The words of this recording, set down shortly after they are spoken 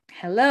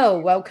Hello,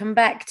 welcome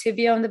back to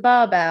Beyond the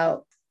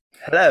Barbell.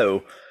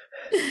 Hello.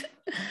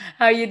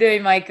 How are you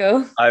doing,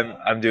 Michael?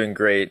 I'm doing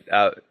great.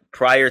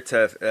 Prior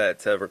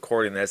to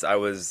recording this, I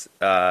was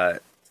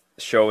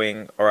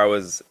showcasing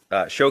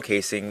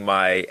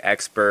my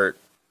expert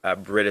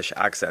British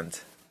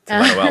accent to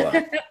Manuela.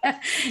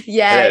 It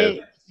Yeah, is.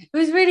 it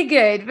was really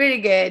good, really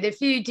good. A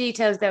few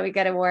details that we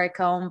got to work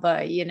on,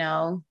 but Yeah,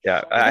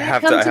 you're I gonna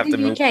have to come I to have the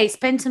to move. UK,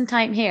 spend some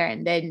time here,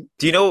 and then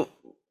Do you know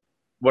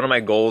one of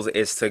my goals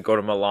is to go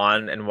to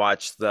Milan and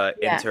watch the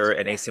yeah. Inter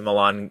and AC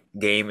Milan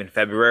game in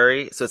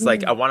February. So it's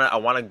like Mm. I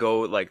wanna go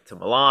like to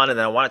Milan and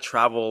then I want to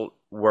travel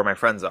where my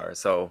friends are.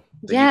 So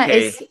the Yeah,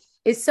 UK,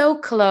 it's so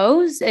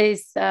close.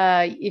 It's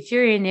if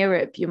you're in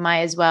Europe, you might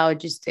as well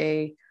just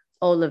do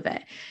all of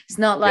it. It's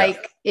not yeah.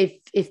 like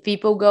if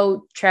people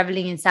go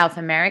traveling in South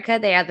America,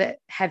 they either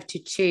have to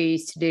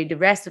choose to do the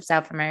rest of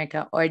South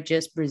America or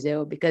just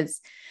Brazil because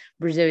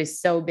Brazil is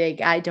so big.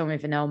 I don't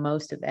even know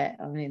most of it.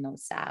 I only know You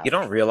South.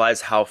 don't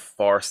realize how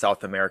far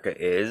South America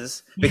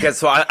is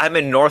because I'm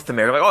in North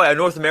America. Like, oh yeah,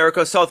 North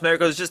America, South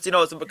America is just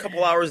it's a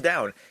couple hours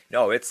down.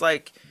 No, it's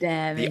like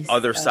Damn, the it's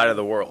other side of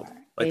so the world, far.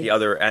 like the It's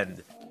other so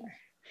end. far.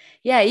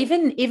 Yeah,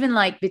 even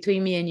like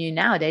between me and you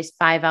now, there's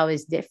 5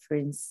 hours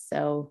difference.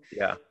 So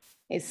Yeah,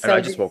 it's I know.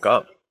 I so just woke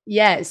up.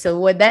 yeah. So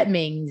what that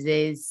means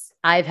is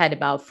I've had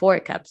about 4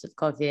 cups of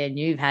coffee and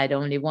you've had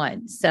only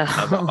one. So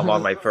I'm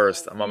on my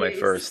first. I'm on my you're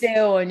first.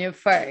 still on your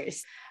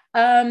first.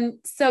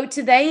 So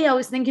today I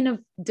was thinking of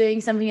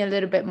doing something a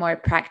little bit more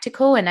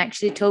practical and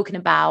actually talking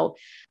about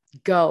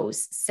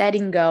goals,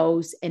 setting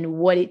goals, and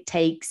what it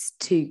takes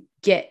to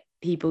get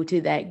people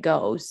to that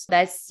goals.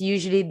 That's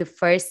usually the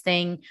first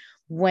thing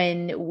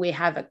when we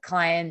have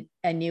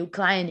a new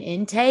client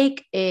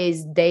intake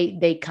is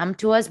they come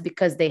to us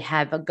because they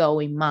have a goal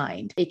in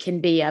mind. It can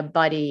be a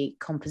body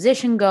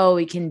composition goal,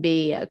 it can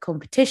be a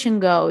competition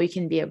goal, it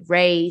can be a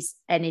race,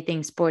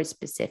 anything sports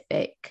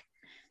specific.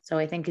 So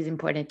I think it's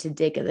important to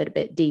dig a little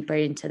bit deeper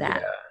into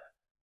that.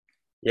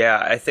 Yeah,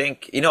 yeah. I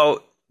think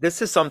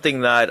this is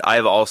something that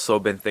I've also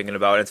been thinking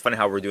about. And it's funny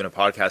how we're doing a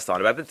podcast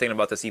on it. I've been thinking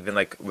about this even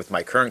like with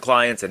my current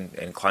clients and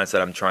clients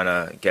that I'm trying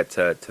to get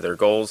to their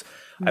goals.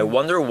 I Mm.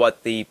 wonder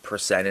what the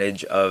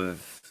percentage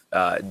of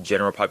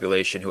general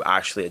population who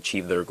actually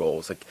achieve their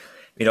goals. Like,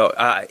 you know,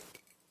 uh,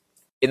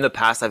 in the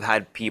past, I've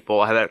had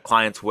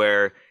clients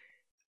where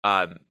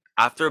um,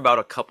 after about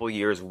a couple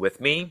years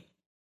with me,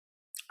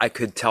 I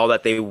could tell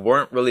that they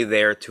weren't really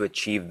there to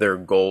achieve their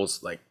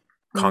goals like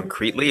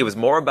concretely. It Mm. was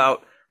more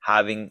about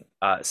having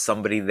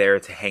somebody there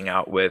to hang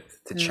out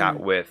with, to chat Mm.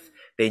 with.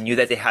 They knew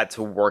that they had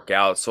to work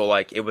out, so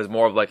like it was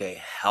more of like a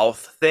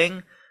health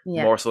thing,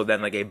 Yeah. more so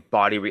than like a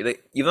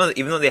like, even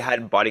though they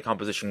had body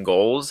composition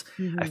goals,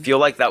 I Mhm. feel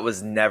like that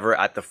was never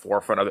at the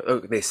forefront of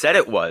it. They said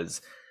it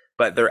was,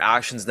 but their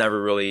actions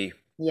never really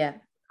Yeah.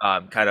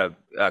 kind of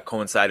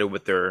coincided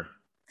with their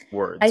I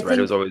words, right?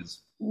 It was think always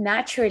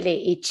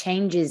naturally it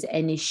changes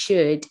and it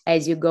should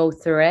as you go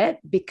through it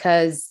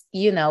because,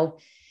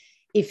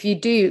 if you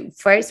do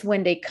first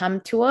when they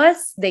come to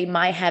us, they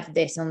might have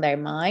this on their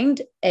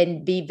mind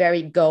and be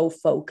very goal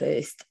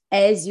focused.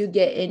 As you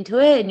get into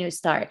it and you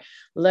start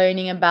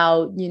learning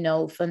about,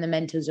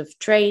 fundamentals of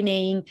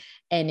training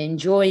and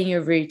enjoying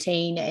your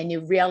routine, and you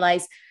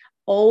realize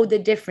all the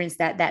difference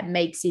that that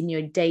makes in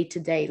your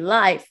day-to-day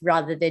life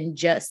rather than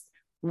just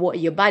what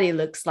your body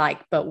looks like,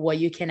 but what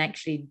you can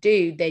actually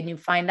do, then you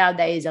find out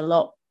there is a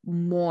lot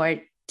more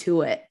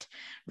to it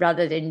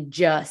rather than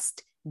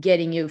just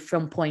getting you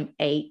from point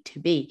A to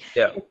B.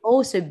 yeah. And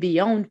also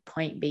beyond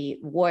point B,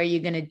 what are you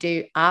going to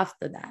do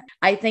after that?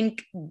 I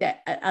think that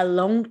a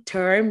long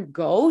term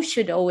goal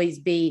should always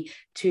be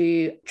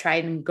to try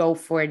and go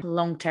for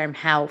long term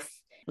health,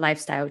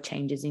 lifestyle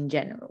changes in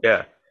general.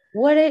 Yeah.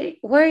 What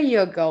are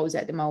your goals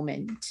at the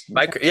moment in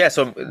terms Yeah,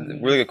 so of really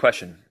training? good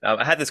question.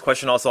 I had this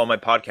question also on my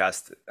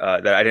podcast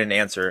that I didn't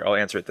answer. I'll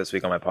answer it this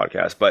week on my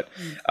podcast. But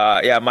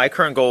yeah, my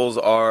current goals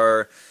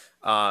are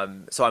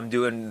so I'm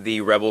doing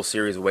the Rebel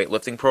Series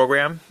weightlifting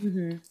program.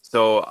 Mm-hmm.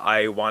 So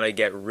I want to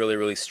get really,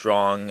 really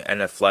strong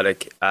and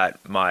athletic at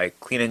my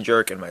clean and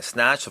jerk and my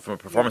snatch. So from a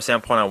Yeah. performance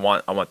standpoint,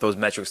 I want those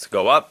metrics to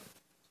go up.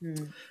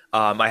 Mm.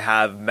 I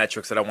have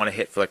metrics that I want to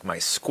hit for like my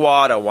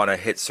squat. I want to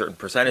hit certain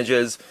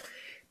percentages.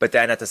 But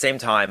then at the same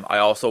time, I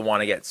also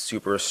want to get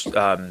super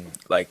I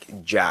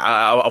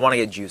want to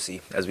get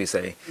juicy, as we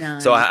say.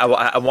 So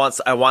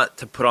Nice. I want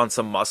to put on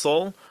some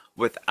muscle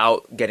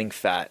without getting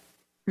fat.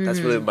 That's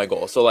really Mm-hmm. my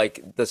goal. So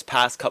like this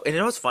past couple, and you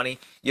know what's funny?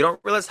 You don't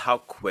realize how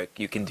quick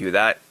you can do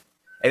that.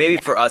 And maybe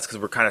Yeah. for us, because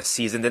we're kind of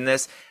seasoned in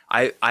this,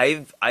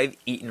 I've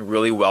eaten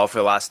really well for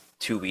the last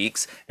 2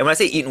 weeks. And when I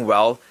say eaten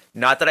well,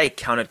 not that I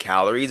counted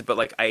calories, but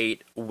like I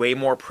ate way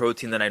more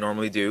protein than I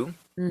normally do.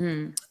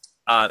 Mm-hmm.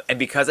 And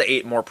because I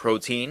ate more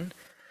protein,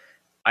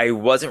 I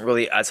wasn't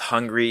really as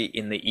hungry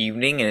in the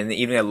evening. And in the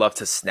evening, I love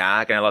to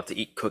snack and I love to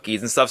eat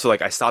cookies and stuff. So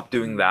like I stopped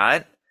doing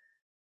that,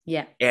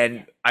 Yeah.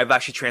 and I've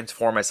actually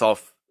transformed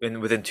myself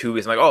within 2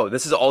 weeks. I'm like, oh,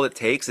 this is all it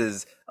takes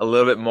is a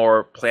little bit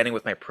more planning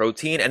with my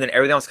protein, and then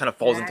everything else kind of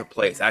falls into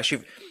place. Exactly.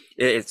 Actually,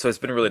 So it's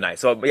been really nice.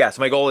 So yeah,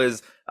 so my goal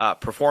is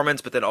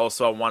performance, but then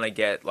also I want to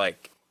get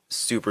like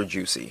super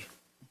juicy.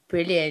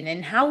 Brilliant.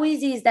 And how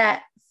easy is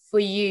that for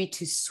you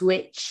to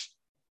switch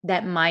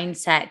that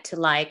mindset to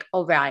like,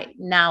 all right,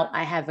 now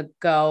I have a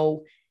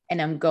goal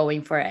and I'm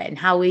going for it? And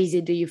how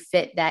easy do you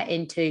fit that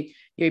into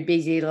your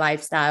busy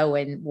lifestyle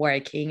and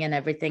working and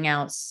everything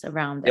else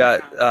around it?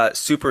 Yeah,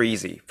 super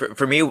easy.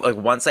 For me, like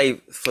once I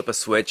flip a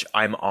switch,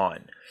 I'm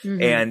on.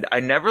 Hmm. And I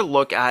never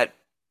look at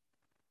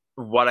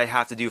what I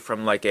have to do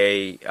from like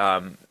a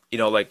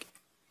like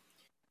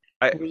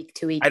I Week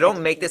to I week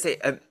don't make basis.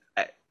 this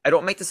I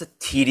don't make this a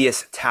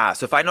tedious task.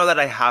 So if I know that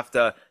I have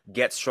to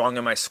get strong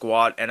in my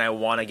squat and I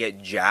want to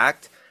get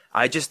jacked,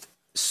 I just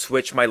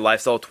switch my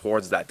lifestyle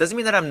towards that. Doesn't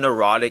mean that I'm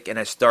neurotic and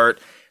I start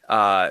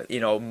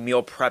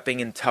meal prepping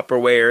in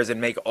Tupperwares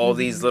and make all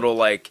these Hmm. little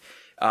like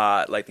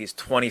these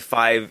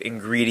 25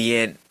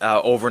 ingredient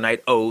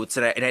overnight oats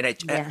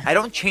Yeah. I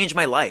don't change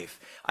my life.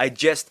 I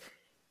just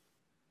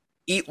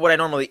eat what I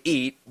normally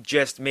eat,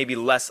 just maybe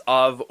less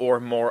of or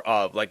more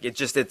of. Like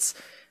it's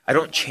I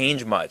don't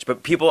change much. But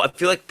I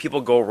feel like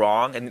people go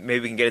wrong, and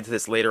maybe we can get into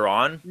this later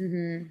on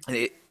Hmm.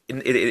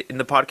 in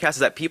the podcast. Is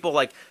that people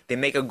like they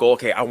make a goal?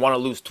 Okay, I want to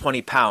lose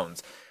 20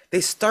 pounds.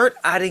 They start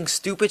adding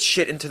stupid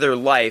shit into their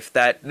life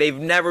that they've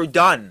never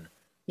done.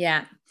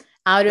 Yeah.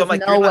 Out So I'm of like,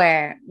 you're not.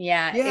 nowhere.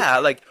 Yeah. Yeah,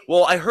 like,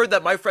 well, I heard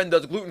that my friend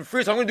does gluten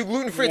free, so I'm gonna do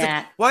gluten free. It's like,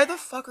 Yeah. why the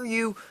fuck are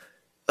you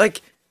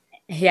like?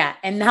 Yeah.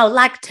 And now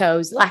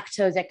lactose,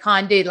 I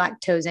can't do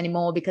lactose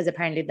anymore because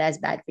apparently that's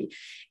bad for you.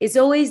 It's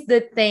always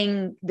the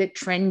thing, the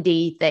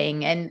trendy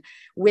thing. And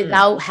Hmm,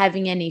 without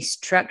having any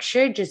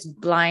structure, just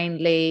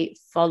blindly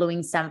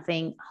following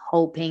something,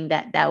 hoping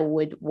that that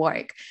would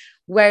work.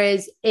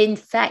 Whereas in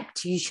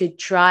fact, you should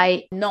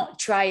not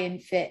try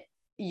and fit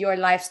your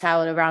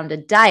lifestyle around a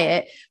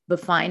diet, but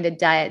find a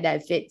diet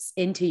that fits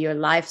into your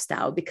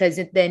lifestyle. Because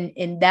then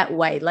in that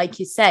way, like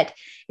you said,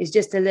 it's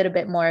just a little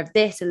bit more of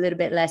this, a little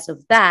bit less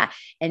of that,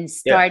 and yeah.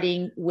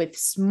 starting with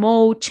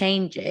small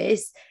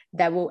changes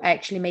that will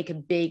actually make a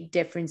big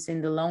difference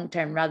in the long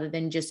term rather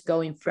than just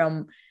going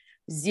from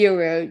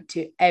zero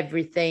to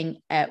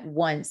everything at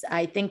once.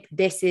 I think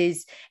this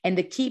is, and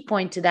the key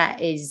point to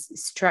that is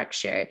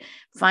structure,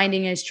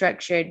 finding a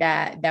structure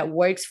that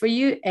works for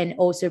you, and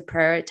also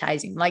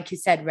prioritizing. Like you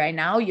said, right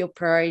now your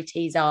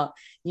priorities are,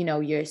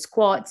 your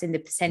squats and the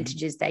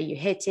percentages that you're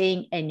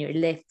hitting and your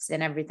lifts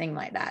and everything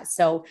like that.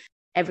 So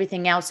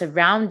everything else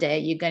around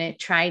it, you're going to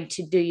try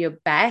to do your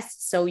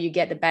best so you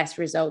get the best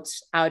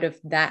results out of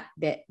that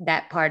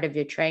part of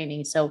your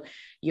training. So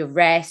your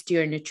rest,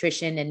 your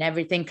nutrition, and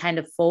everything kind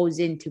of falls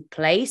into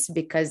place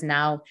because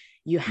now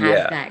you have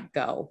Yeah, that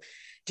goal.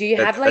 Do you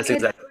have that's like a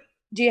exactly.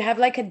 do you have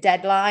like a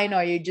deadline, or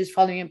are you just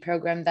following a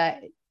program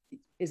that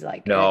is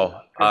like a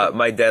No, program?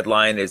 my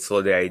deadline is till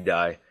the day I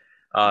die.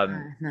 Ah,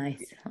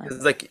 nice. I like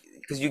Because that.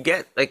 because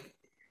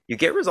you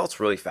get results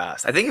really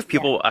fast. I think if Yeah.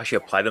 people actually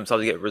apply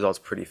themselves, you get results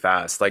pretty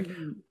fast. Like,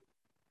 Mhm.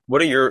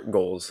 what are your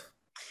goals?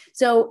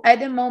 So at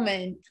the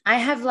moment, I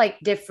have like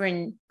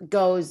different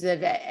goals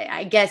that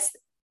I guess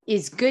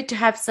is good to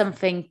have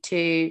something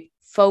to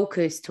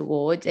focus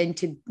towards and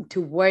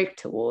to work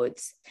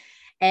towards.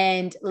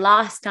 And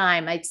last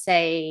time, I'd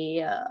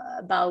say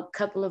about a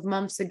couple of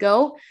months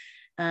ago,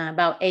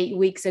 about 8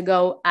 weeks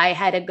ago, I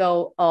had a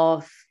goal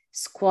of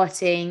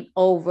squatting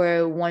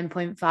over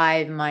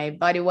 1.5 my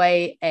body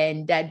weight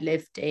and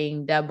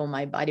deadlifting double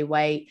my body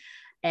weight.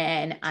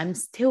 And I'm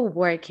still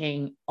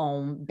working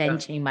on Yeah.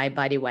 benching my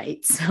body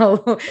weight.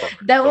 So Oh,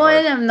 that so one,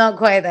 hard. I'm not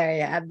quite there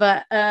yet.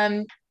 But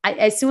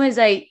as soon as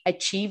I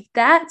achieved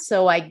that,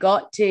 so I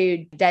got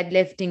to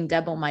deadlifting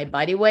double my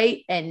body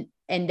weight, and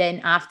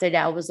then after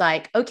that, I was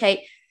like,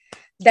 okay,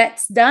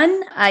 that's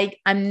done.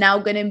 I'm now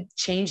gonna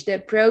change the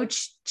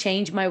approach,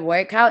 change my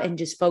workout, and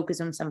just focus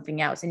on something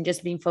else, and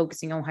just been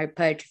focusing on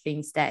hypertrophy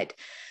instead.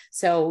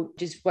 So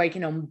just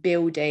working on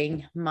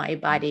building my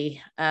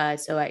body.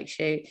 So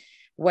actually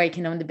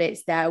working on the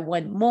bits that I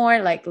want more,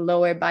 like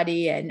lower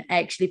body, and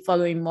actually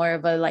following more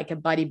of a like a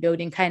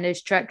bodybuilding kind of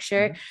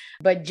structure, Mhm.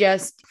 but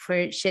just for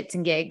shits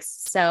and gigs.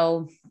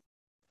 So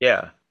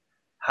Yeah.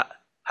 How,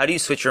 how do you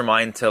switch your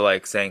mind to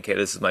like saying, okay,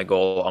 this is my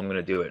goal, I'm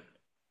gonna do it?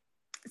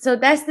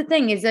 that's the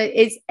thing, is that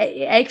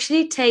it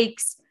actually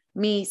takes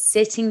me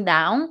sitting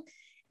down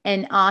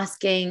and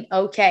asking,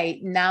 okay,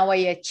 now I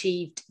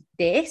achieved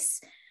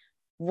this,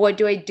 what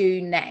do I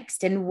do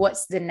next, and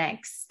what's the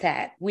next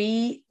step?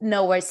 We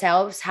know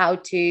ourselves how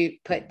to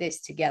put this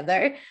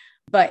together,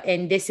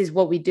 and this is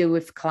what we do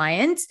with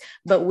clients,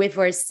 but with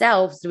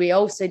ourselves we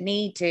also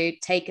need to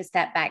take a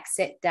step back,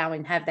 sit down,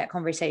 and have that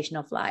conversation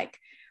of like,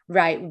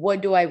 right,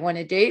 what do I want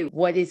to do,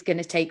 what is going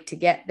to take to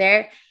get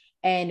there,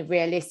 and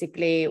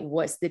realistically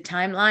what's the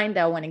timeline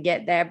that I want to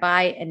get there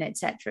by, and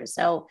etc.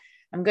 So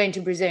I'm going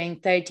to Brazil in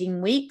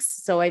 13 weeks.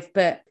 So I've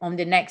put on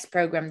the next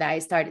program that I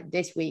started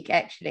this week,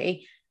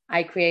 actually,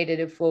 I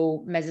created a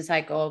full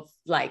mesocycle of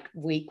like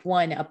week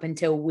 1 up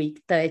until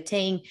week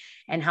 13,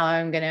 and how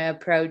I'm going to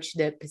approach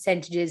the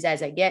percentages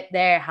as I get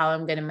there, how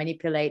I'm going to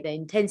manipulate the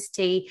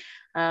intensity,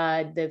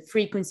 the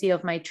frequency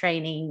of my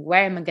training,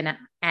 where am I going to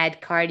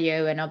add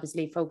cardio and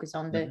obviously focus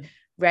on the Mhm.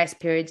 rest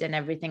periods and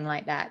everything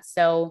like that.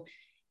 So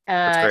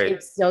That's great.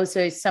 it's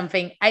also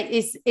something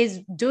is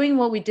doing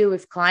what we do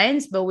with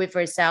clients, but with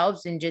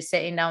ourselves, and just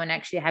sitting down and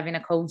actually having a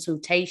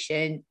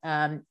consultation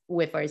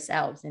with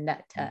ourselves in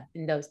that Mhm.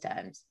 in those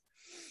terms.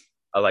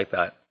 I like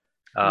that.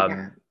 Yeah.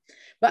 Um,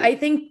 But I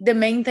think the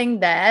main thing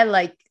there,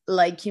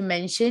 like you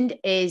mentioned,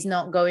 is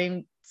not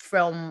going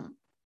from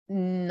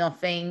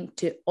nothing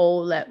to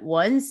all at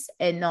once,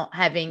 and not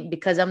having,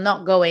 because I'm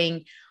not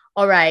going,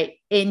 all right,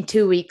 in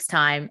 2 weeks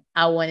time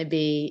I want to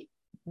be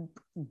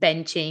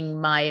benching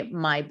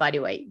my body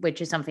weight,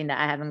 which is something that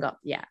I haven't got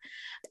yet.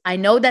 I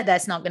know that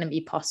that's not going to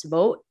be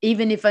possible.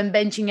 Even if I'm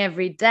benching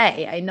every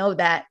day, I know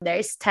that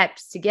there's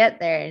steps to get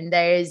there, and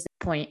there's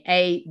point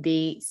A,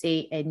 B,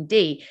 C, and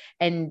D.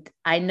 And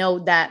I know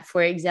that,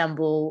 for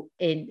example,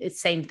 in the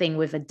same thing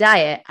with a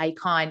diet, I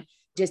can't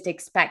just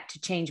expect to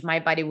change my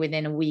body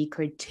within a week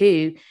or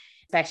two,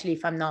 especially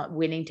if I'm not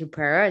willing to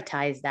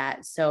prioritize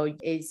that. So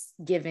it's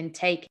give and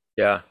take.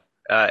 yeah.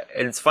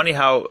 And it's funny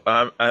how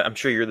I'm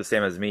sure you're the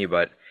same as me,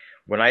 but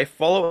when I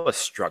follow a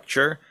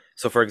structure,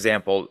 so for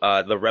example,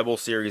 the Rebel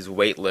Series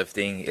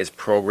weightlifting is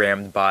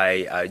programmed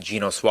by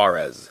Gino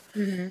Suarez.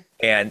 Mhm.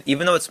 And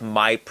even though it's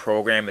my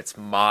program, it's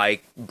my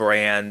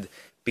brand,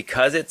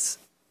 because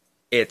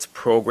it's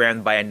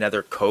programmed by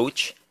another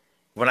coach.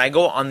 When I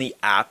go on the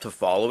app to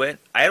follow it,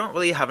 I don't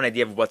really have an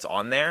idea of what's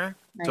on there.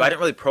 So I Right. didn't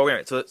really program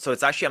it. So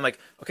it's actually I'm like,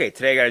 okay,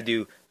 today I got to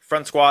do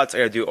front squats, I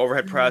got to do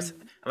overhead press.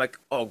 Mhm. I'm like,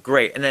 oh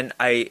great, and then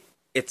I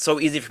it's so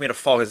easy for me to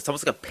follow because it's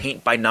almost like a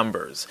paint by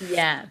numbers.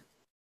 Yeah.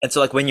 And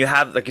so like when you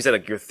have like you said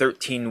like your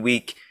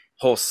 13-week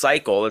whole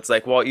cycle, it's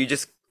like well you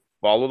just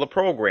follow the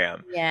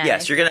program. Yeah.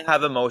 Yes, you're gonna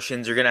have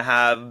emotions, you're gonna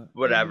have Mhm.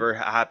 whatever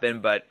happen,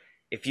 but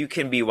if you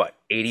can be what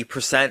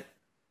 80%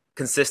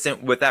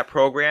 consistent with that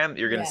program,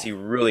 you're gonna Yeah. see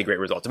really great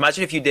results.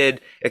 Imagine if you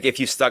did like if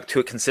you stuck to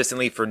it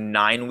consistently for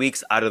 9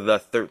 weeks out of the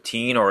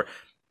 13 or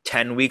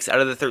 10 weeks out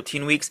of the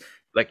 13 weeks,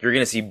 like you're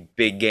gonna see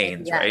big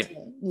gains, right? Exactly.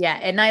 Yeah.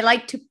 And I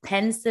like to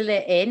pencil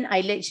it in.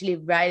 I literally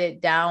write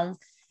it down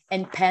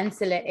and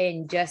pencil it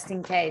in just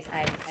in case.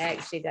 I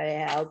actually got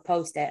it. I'll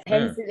post it. Mm,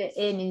 Pencil it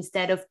in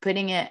instead of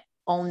putting it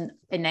on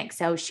an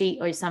Excel sheet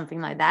or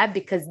something like that,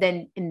 because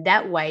then in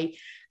that way,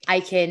 I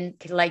can,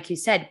 like you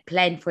said,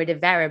 plan for the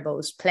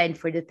variables, plan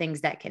for the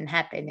things that can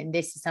happen. And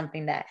this is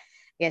something that,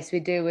 yes, we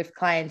do with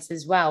clients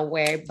as well,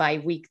 where by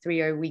week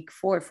 3 or week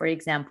 4, for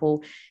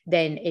example,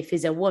 then if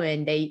it's a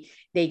woman, they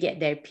get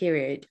their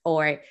period,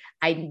 or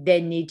I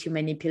then need to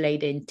manipulate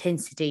the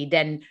intensity,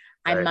 then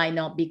I right. might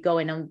not be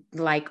going on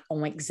like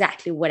on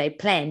exactly what I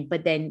planned,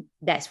 but then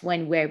that's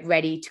when we're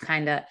ready to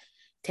kind of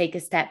take a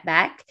step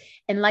back.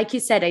 And like you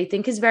said, I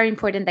think it's very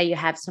important that you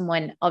have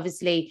someone.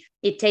 Obviously,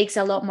 it takes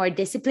a lot more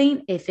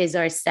discipline if it's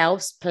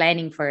ourselves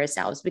planning for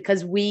ourselves,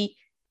 because we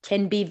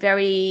can be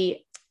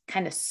very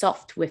kind of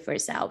soft with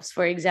ourselves.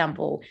 For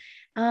example,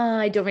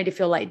 I don't really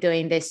feel like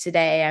doing this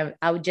today.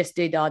 I would just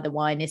do the other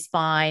one. It's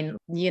fine.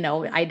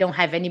 I don't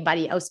have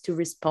anybody else to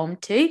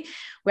respond to.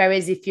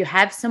 Whereas if you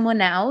have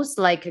someone else,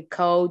 like a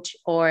coach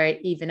or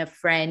even a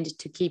friend,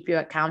 to keep you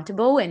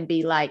accountable and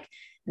be like,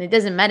 it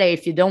doesn't matter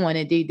if you don't want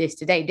to do this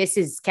today. This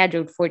is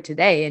scheduled for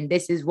today, and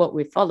this is what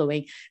we're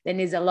following. Then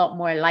it's a lot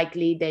more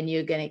likely then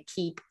you're going to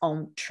keep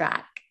on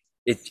track.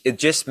 It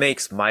just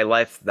makes my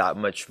life that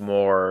much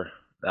more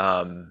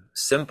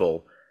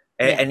simple.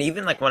 And, Yeah. and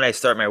even like when I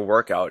start my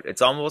workout,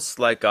 it's almost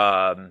like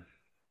a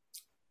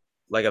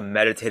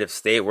meditative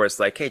state where it's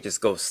like, hey,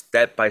 just go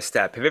step by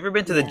step. Have you ever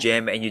been to the Yeah.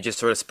 gym and you just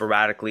sort of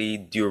sporadically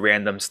do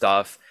random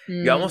stuff?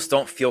 You Mm, almost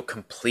don't feel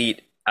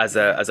complete as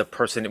yeah. a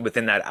person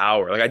within that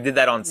hour. Like I did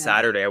that on Yeah.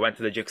 Saturday. I went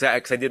to the gym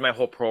because I did my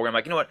whole program.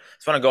 Like, you know what? I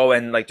just want to go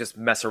and like just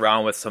mess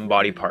around with some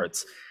body Mhm.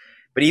 parts.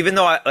 But even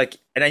though I like,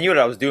 and I knew what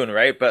I was doing,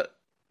 right? But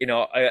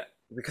I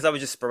because I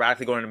was just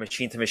sporadically going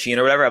to machine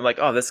or whatever, I'm like,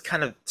 oh, this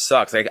kind of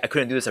sucks. Like I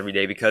couldn't do this every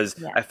day because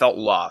Yeah. I felt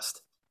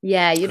lost.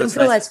 Yeah. You So don't it's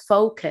feel nice. as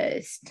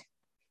focused.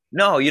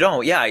 No, you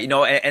don't. Yeah,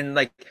 and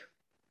like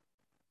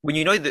when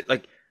you know that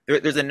like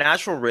there's a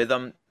natural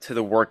rhythm to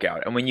the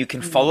workout, and when you can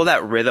follow Mhm.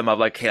 that rhythm of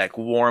like, hey, like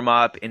warm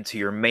up into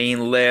your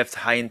main lift,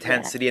 high Yeah.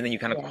 intensity, and then you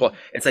kind of Yeah. cool.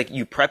 It's like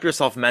you prep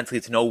yourself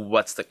mentally to know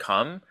what's to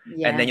come, and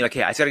then Yeah. you're like,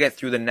 hey, I just gotta get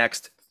through the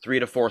next 3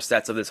 to 4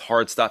 sets of this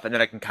hard stuff, and then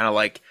I can kind of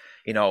like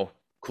you know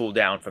cool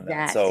down from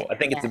that. So I Exactly.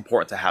 think it's Yeah.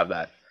 important to have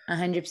that.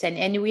 100%.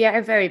 And we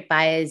are very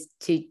biased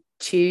to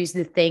choose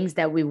the things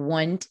that we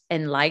want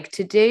and like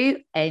to do,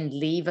 and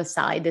leave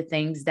aside the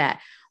things that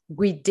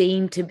we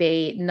deem to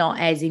be not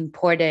as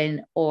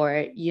important,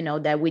 or,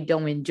 that we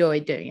don't enjoy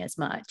doing as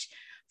much.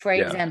 For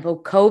Yeah, example,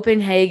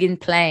 Copenhagen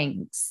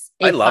planks.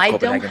 I If love I don't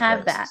Copenhagen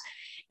have planks.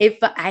 that, if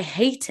I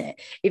hate it,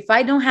 if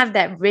I don't have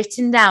that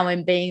written down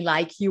and being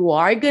like, you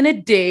are going to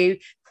do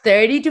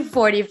 30 to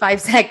 45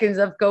 seconds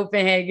of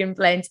Copenhagen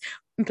planks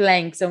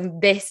on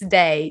this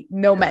day,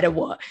 no matter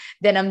what,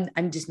 then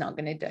I'm just not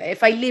gonna do it.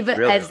 If I leave it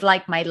Really? as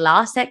like my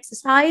last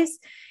exercise,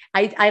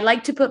 I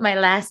like to put my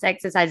last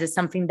exercise as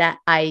something that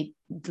I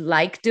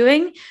like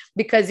doing,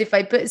 because if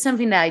I put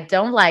something that I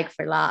don't like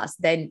for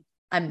last, then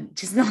I'm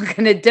just not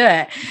going to do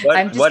it.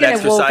 I'm just what going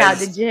to walk out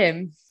the exercise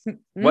gym.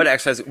 Hmm? what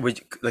exercise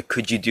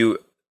could you do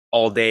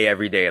all day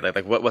every day?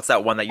 What's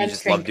that one that you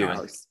just Hamstring love doing?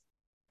 curls.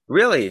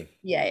 Really?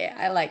 Yeah, yeah,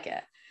 I like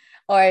it.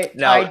 Or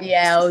Now,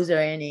 RDLs or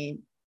any kind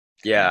of.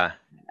 yeah,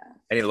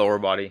 any lower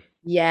body.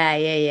 Yeah,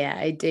 yeah, yeah.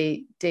 I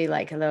do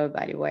like a lower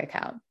body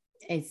workout.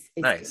 It's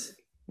good. Nice.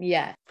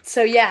 Yeah.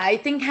 So yeah, I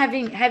think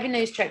having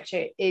a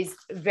structure is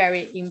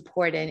very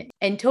important.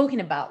 And talking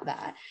about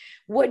that,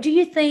 what do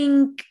you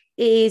think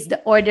is the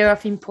order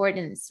of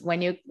importance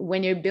when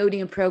you're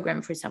building a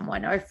program for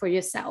someone or for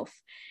yourself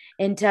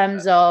in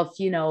terms of,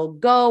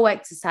 goal,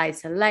 exercise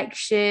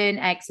selection,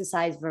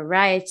 exercise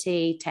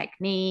variety,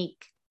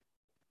 technique?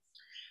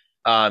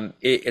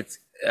 It's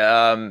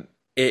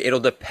it'll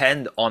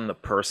depend on the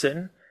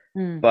person,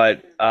 Mm,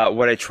 but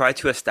what I try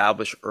to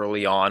establish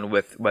early on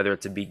with whether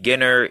it's a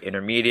beginner,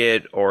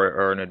 intermediate,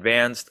 or an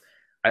advanced,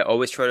 I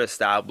always try to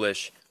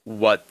establish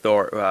what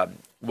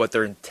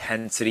their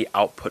intensity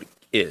output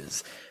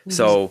is. mhm,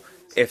 So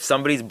if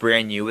somebody's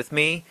brand new with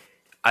me,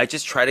 I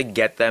just try to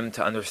get them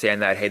to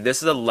understand that, hey,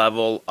 this is a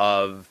level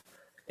of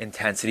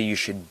intensity you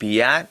should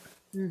be at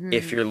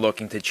if mhm. you're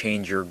looking to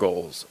change your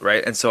goals,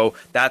 right? And so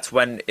that's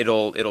when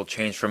it'll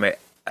change from a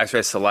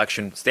exercise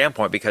selection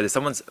standpoint, because if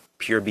someone's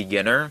pure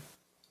beginner,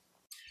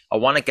 I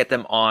want to get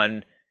them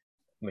on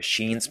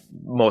machines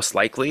most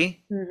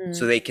likely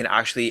so Mhm. they can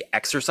actually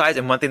exercise.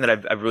 And one thing that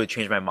I've really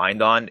changed my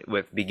mind on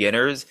with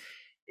beginners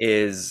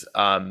is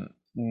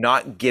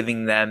not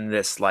giving them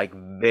this like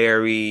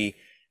very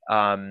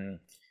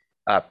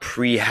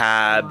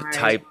prehab Hard.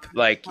 type,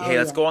 like, Oh hey,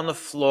 let's yeah. go on the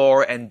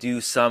floor and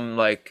do some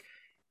like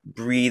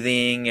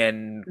breathing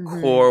and Hmm.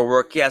 core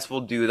work. Yes,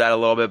 we'll do that a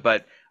little bit,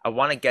 but I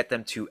want to get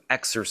them to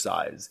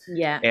exercise.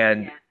 Yeah.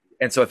 And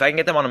and so if I can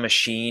get them on a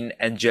machine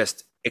and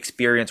just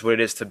experience what it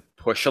is to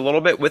push a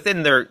little bit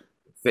within their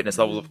fitness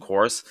levels, of Mhm.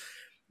 course,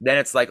 then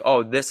it's like,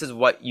 oh, this is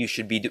what you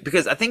should be doing.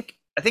 Because I think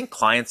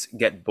clients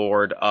get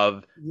bored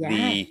of Yeah.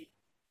 the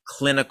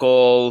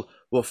clinical,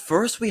 well,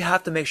 first we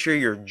have to make sure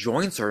your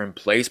joints are in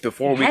place It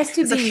before we. has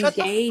to It's like, be shut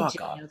the fuck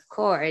engaging, up. of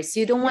course.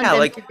 You don't want Yeah, them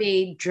like to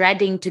be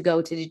dreading to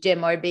go to the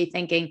gym or be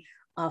thinking,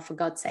 oh, for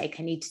God's sake,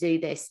 I need to do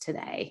this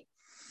today.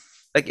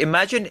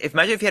 imagine if you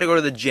had to go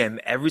to the gym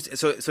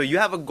so you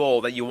have a goal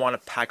that you want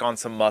to pack on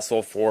some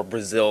muscle for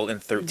Brazil in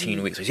 13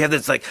 Hmm. weeks. So you have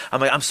this like,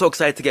 I'm so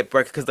excited to get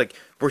breakfast because like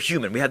we're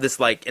human. We have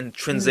this like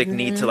intrinsic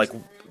need to Hmm. like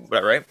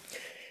whatever, right?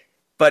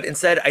 But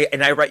instead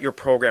I write your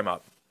program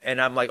up and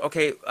I'm like,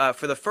 okay,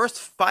 for the first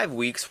 5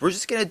 weeks, we're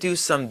just gonna do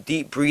some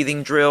deep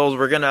breathing drills.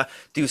 We're gonna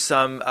do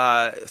some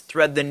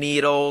thread the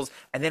needles,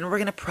 and then we're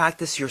gonna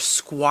practice your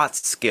squat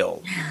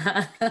skill.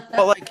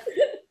 Well, like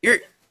you're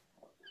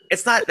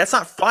it's not that's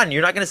not fun.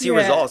 You're not going to see Yeah,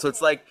 results. So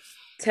it's like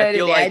I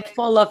feel totally. I'd like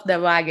fall off the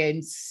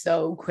wagon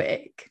so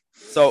quick.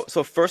 so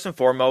first and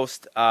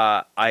foremost,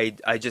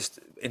 I just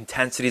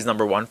intensity is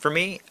number one for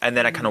me, and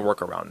then I kind of Mhm.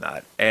 work around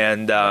that.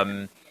 And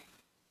Yeah.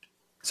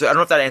 so I don't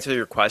know if that answers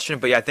your question,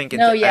 but yeah, I think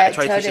No, I yeah,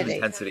 try to teach them totally.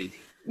 intensity,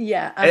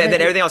 Yeah, and then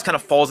 100. everything else kind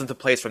of falls into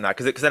place from that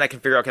because then I can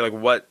figure out, okay, like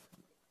what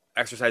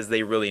exercise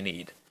they really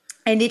need.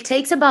 And it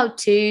takes about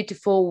 2 to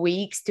 4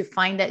 weeks to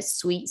find that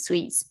sweet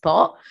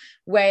spot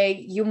where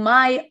you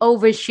might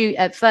overshoot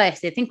at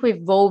first. I think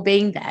we've all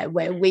been there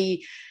where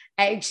we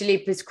actually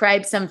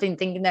prescribe something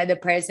thinking that the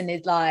person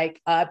is like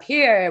up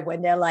here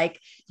when they're like,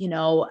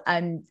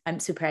 I'm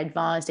super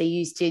advanced. I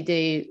used to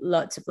do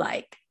lots of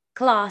like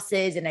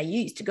classes and I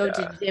used to go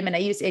to Yeah, the gym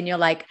and you're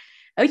like,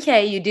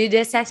 okay, you do the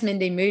assessment,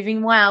 they're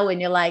moving well,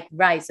 and you're like,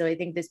 right. So I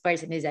think this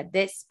person is at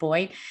this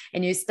point,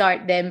 and you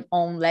start them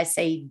on, let's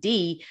say,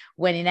 D,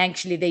 when in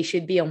actually they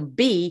should be on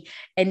B.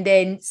 And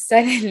then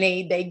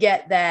suddenly they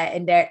get there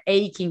and they're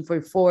aching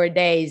for 4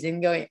 days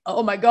and going,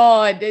 oh my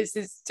God, this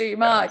is too yeah,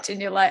 much.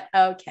 And you're like,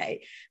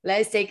 okay,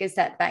 let's take a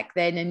step back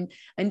then. And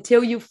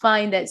until you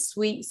find that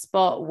sweet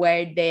spot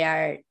where they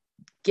are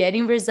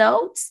getting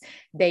results,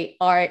 they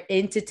are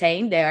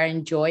entertained, they are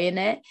enjoying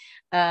it.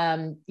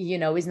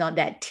 It's not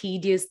that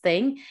tedious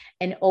thing.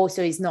 And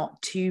also it's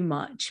not too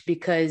much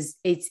because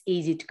it's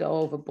easy to go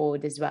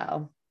overboard as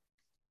well.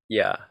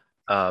 yeah,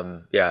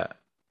 yeah.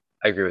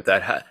 I agree with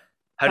that.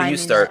 How do you Finding that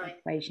start?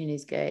 equation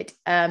is good.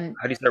 How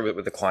do you start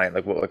with the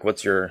client?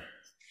 What's your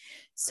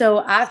So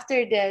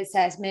after the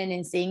assessment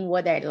and seeing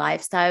what their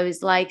lifestyle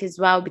is like as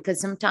well, because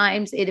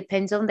sometimes it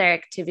depends on their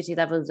activity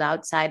levels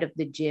outside of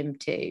the gym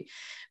too, mm,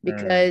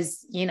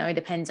 because it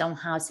depends on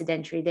how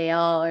sedentary they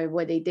are or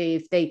what they do.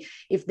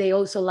 If they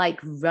also like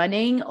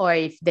running, or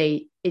if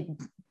they it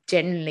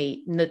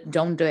generally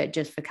don't do it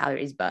just for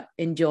calories, but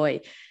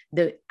enjoy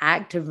the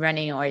act of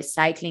running or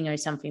cycling or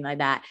something like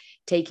that,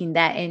 taking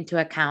that into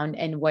account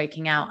and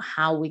working out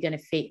how we're going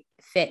to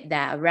fit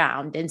that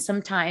around. And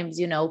sometimes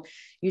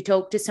you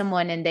talk to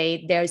someone and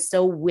they're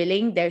so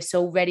willing, they're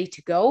so ready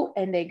to go,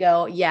 and they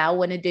go, yeah, I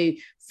want to do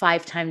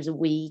 5 times a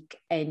week,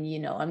 and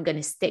I'm going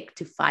to stick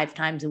to 5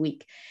 times a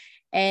week.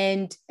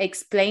 And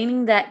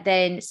explaining that,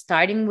 then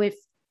starting with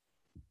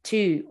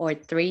 2 or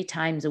 3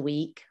 times a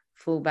week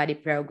full body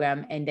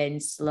program, and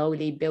then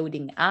slowly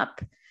building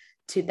up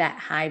to that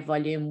high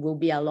volume will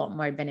be a lot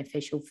more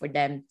beneficial for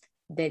them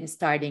than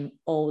starting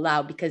all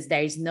out, because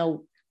there is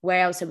no,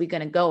 where else are we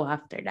going to go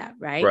after that,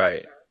 right?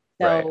 Right.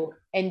 Right. So,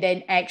 and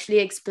then actually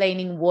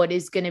explaining what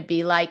is going to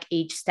be like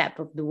each step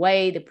of the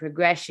way, the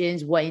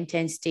progressions, what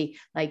intensity,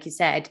 like you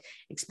said,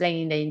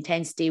 explaining the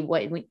intensity,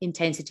 what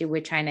intensity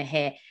we're trying to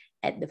hit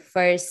at the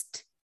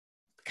first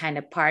kind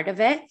of part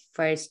of it,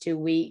 first 2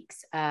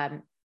 weeks,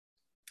 and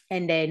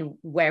then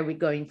where we're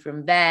going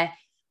from there,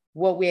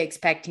 what we're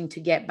expecting to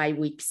get by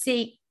week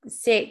 6,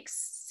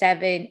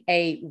 7,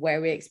 8,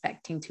 where we're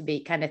expecting to be,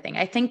 kind of thing.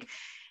 I think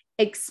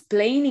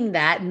explaining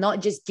that,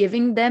 not just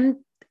giving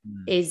them,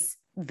 is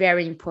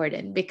very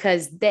important,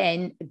 because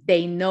then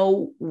they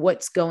know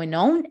what's going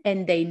on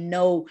and they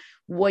know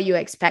what you're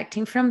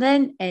expecting from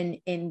them. And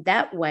in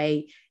that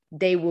way,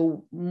 they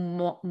will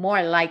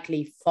more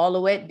likely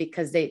follow it,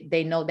 because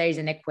they know there's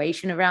an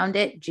equation around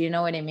it. Do you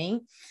know what I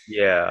mean?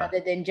 Yeah.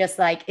 Rather than just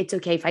like, it's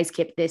okay if I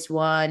skip this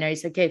one, or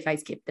it's okay if I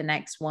skip the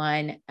next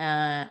one.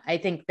 I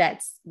think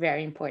that's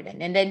very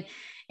important. And then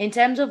in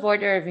terms of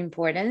order of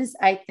importance,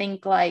 I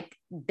think like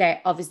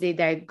that obviously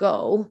their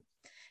goal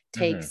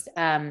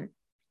Hmm.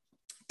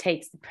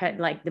 takes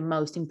like the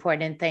most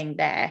important thing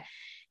there.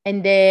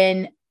 And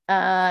then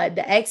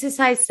the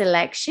exercise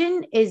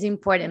selection is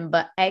important,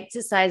 but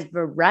exercise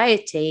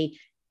variety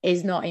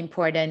is not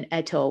important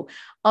at all.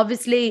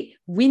 Obviously,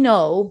 we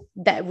know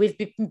that we've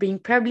been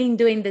probably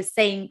doing the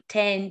same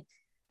 10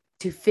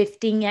 to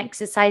 15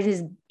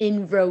 exercises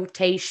in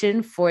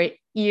rotation for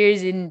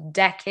years and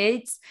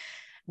decades,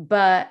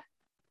 but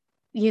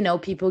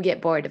people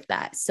get bored of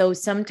that. So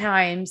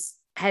sometimes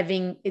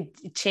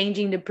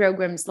changing the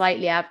program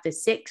slightly after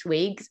 6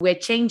 weeks, we're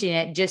changing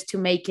it just to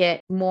make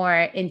it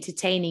more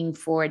entertaining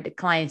for the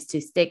clients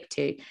to stick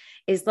to.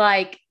 It's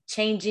like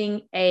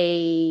changing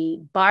a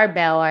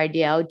barbell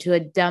RDL to a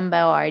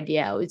dumbbell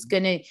RDL. It's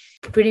going to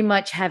pretty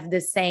much have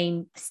the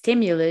same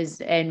stimulus,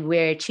 and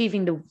we're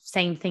achieving the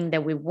same thing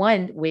that we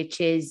want,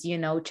 which is,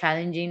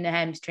 challenging the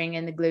hamstring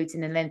and the glutes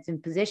in a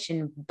lengthened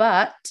position.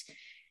 But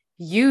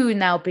you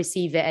now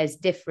perceive it as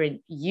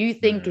different. You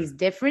think Hmm. it's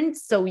different,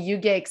 so you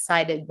get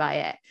excited by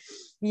it.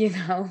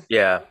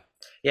 Yeah.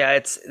 Yeah,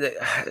 it's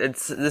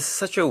this is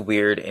such a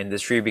weird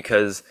industry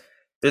because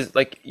there's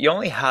like you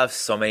only have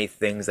so many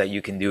things that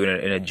you can do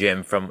in a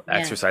gym from Yeah.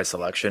 exercise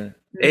selection.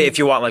 If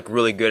Hmm. you want like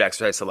really good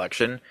exercise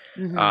selection,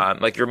 Hmm.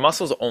 like your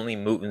muscles only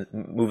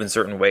move in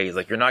certain ways.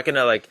 Like you're not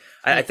gonna like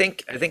I Yeah.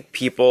 think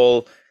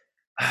people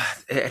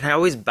and I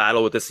always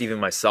battle with this even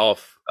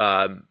myself.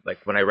 Like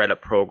when I read up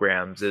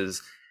programs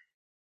is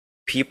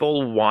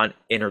people want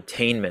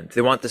entertainment.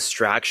 They want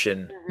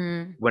distraction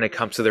Hmm. when it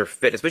comes to their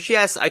fitness. But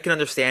yes, I can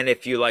understand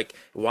if you like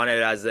want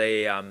it as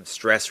a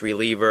stress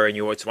reliever and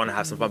you just want to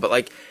have some fun. Hmm. But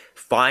like,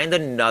 find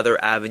another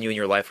avenue in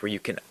your life where you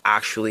can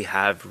actually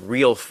have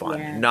real fun.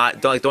 Yeah.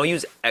 Not don't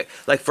use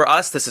like for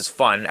us. This is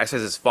fun.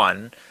 Exercise is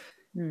fun,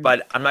 Mm.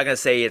 but I'm not gonna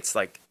say it's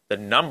like the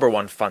number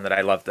one fun that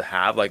I love to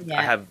have.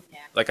 Yeah.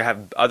 Like I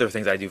have other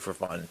things I do for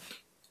fun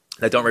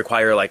that don't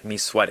require like me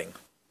sweating.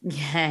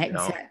 Yeah, You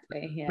know,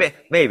 exactly. Yeah.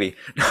 Maybe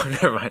no,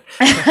 never mind.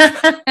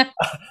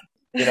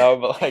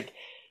 But like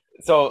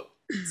so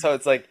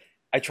it's like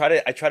I try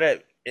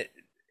to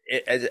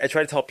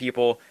tell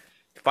people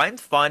find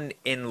fun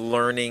in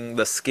learning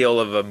the skill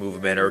of a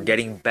movement or Mm.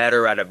 getting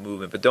better at a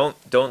movement, but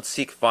don't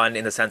seek fun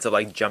in the sense of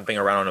like jumping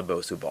around on a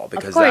Bosu ball Of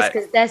because course, that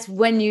because that's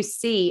when you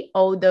see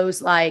all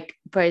those like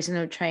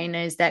personal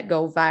trainers that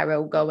go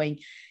viral going,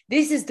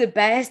 this is the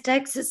best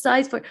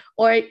exercise for,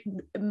 or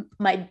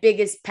my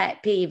biggest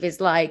pet peeve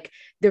is like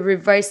the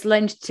reverse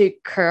lunge to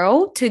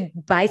curl, to I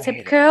bicep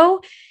hate it.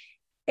 curl.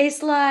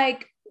 It's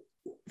like,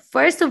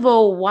 first of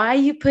all, why are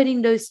you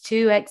putting those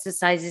two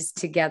exercises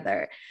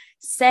together?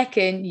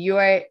 Second,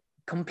 you're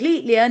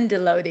completely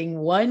underloading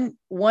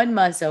one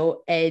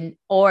muscle and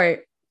or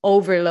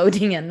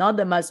overloading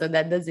another muscle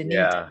that doesn't need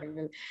to Yeah.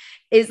 be.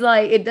 It's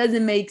like it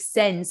doesn't make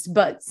sense,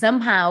 but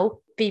somehow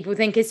people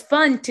think it's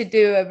fun to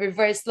do a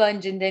reverse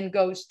lunge and then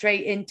go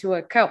straight into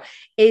a curl.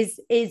 Is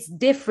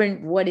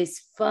different what is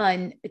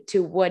fun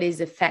to what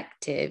is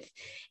effective.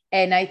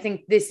 And I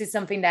think this is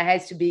something that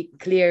has to be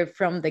clear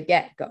from the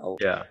get-go.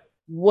 Yeah.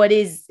 What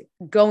is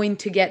going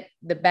to get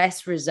the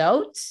best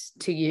results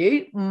to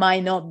you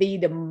might not be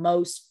the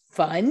most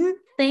fun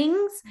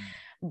things,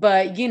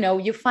 but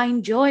you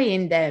find joy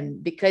in them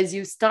because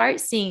you start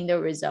seeing the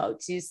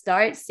results, you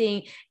start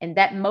seeing, and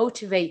that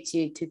motivates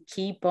you to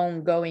keep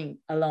on going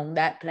along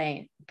that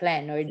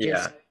plan, or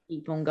just Yeah.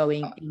 keep on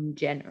going in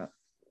general.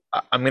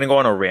 I'm gonna go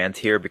on a rant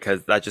here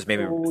because that just made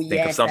me Oh think of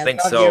yes, I something.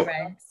 love your So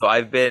rants.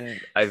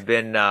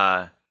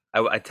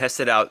 I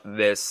tested out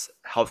this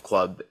health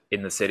club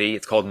in the city.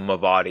 It's called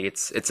Mavati.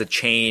 It's a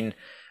chain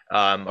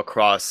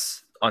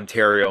across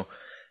Ontario,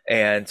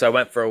 and so I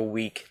went for a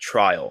week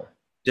trial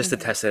just to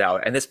Mhm. test it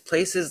out. And this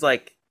place is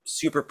like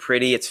super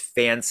pretty. It's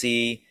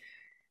fancy,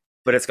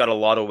 but it's got a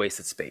lot of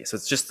wasted space. So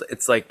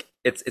it's like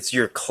it's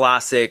your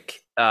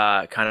classic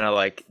kind of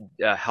like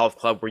health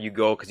club where you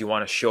go because you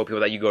want to show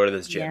people that you go to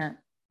this gym. Yeah.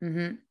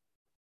 Hmm.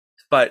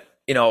 But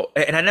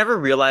and I never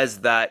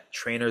realized that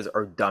trainers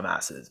are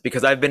dumbasses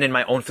because I've been in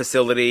my own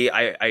facility.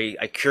 I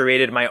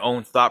curated my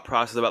own thought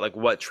process about like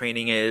what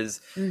training is.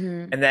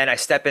 Mm-hmm. And then I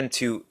step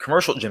into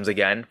commercial gyms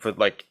again for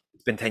like,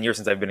 it's been 10 years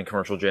since I've been in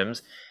commercial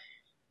gyms.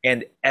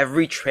 And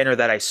every trainer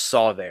that I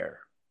saw there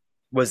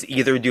was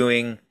either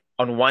doing,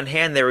 on one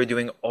hand, they were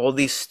doing all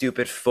these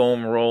stupid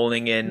foam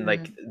rolling in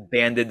like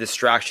banded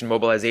distraction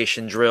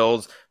mobilization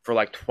drills for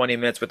like 20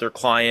 minutes with their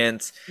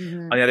clients.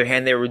 Mm-hmm. On the other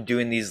hand, they were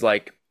doing these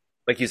like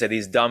you said,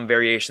 these dumb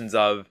variations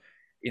of,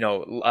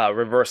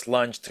 reverse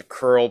lunge to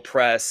curl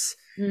press.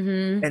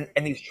 Mm-hmm.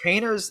 And these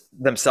trainers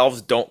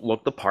themselves don't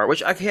look the part,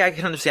 which okay, I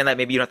can understand that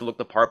maybe you don't have to look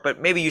the part,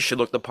 but maybe you should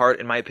look the part,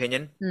 in my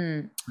opinion.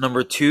 Mm.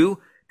 Number two,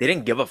 they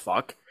didn't give a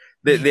fuck.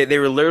 They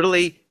were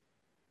literally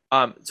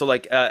so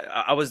like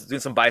I was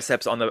doing some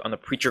biceps on the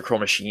preacher curl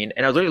machine,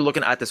 and I was literally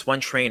looking at this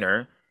one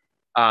trainer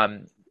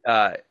um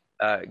uh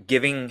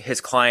giving his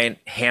client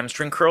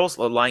hamstring curls,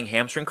 lying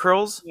hamstring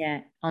curls. Yeah,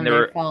 And on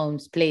their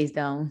phones, please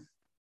don't.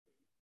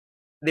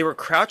 they were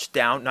crouched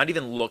down, not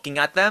even looking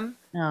at them,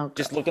 Oh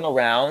just god. looking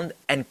around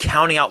and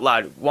counting out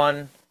loud.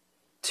 One,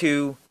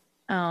 two,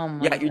 Oh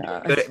my yeah, you're doing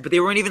god. good. But they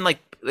weren't even like,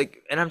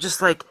 and I'm just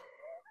like,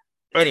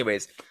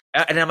 anyways,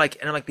 and I'm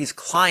like, these And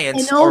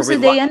clients are also they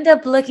rely. end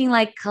up looking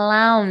like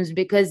clowns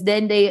because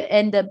then they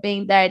end up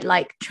being there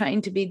like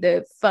trying to be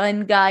the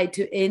fun guy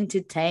to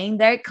entertain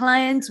their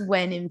clients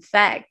when in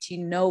fact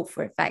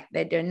for a fact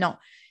that they're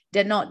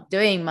not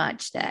doing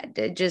much, that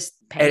they're just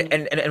And, paying.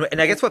 and and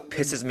and I guess what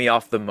pisses me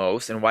off the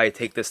most and why I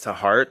take this to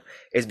heart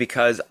is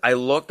because I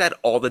looked at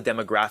all the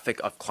demographic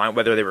of client,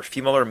 whether they were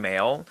female or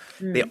male,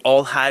 they Mm,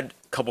 all had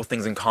a couple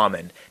things in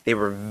common. They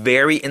were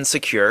very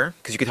insecure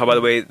because you could tell by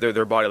the mm, way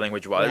their body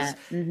language yeah. was.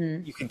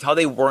 Mm-hmm. You can tell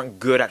they weren't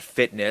good at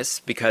fitness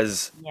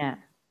because Yeah.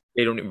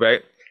 they don't,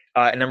 right?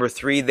 And number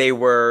three, they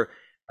were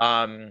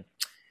um,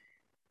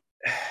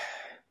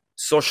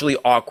 socially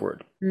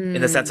awkward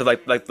in the sense Mm,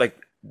 of like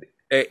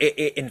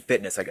in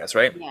fitness, I guess,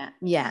 right? yeah.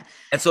 Yeah.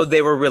 And so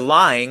they were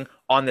relying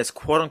on this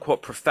quote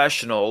unquote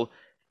professional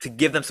to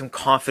give them some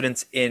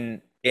confidence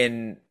in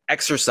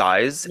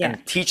exercise Yeah.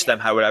 and teach them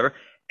how whatever.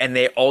 And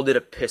they all did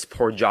a piss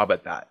poor job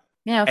at that.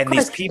 Yeah, of And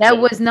these course. That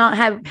people, was not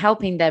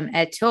helping them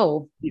at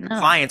all. these No.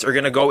 clients are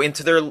going to go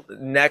into their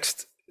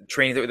next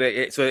training.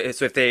 So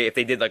if they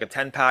did like a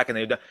 10 pack and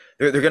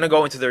they're going to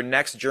go into their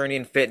next journey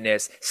in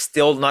fitness,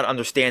 still not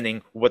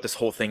understanding what this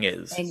whole thing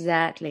is.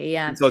 Exactly.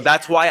 Yeah. And so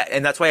that's why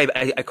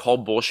I call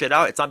bullshit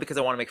out. It's not because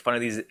I want to make fun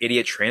of these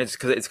idiot trainers.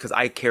 It's because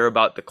I care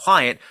about the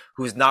client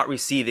who's not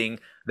receiving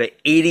the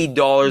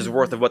 $80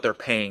 worth Mhm. of what they're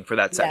paying for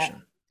that Yeah,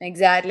 session.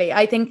 exactly.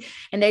 I think,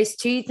 and there's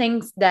two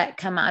things that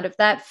come out of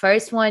that.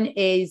 First one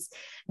is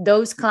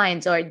those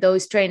clients or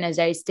those trainers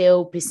are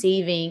still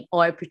perceiving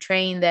or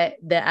portraying the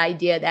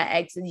idea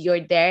that you're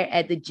there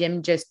at the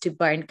gym just to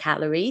burn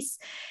calories.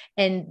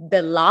 And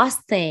the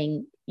last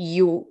thing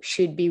you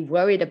should be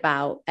worried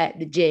about at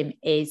the gym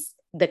is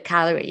the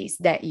calories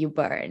that you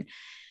burn.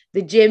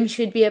 The gym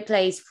should be a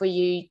place for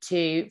you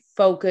to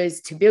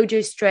focus, to build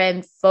your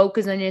strength,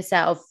 focus on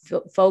yourself,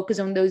 focus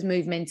on those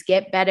movements,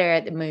 get better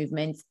at the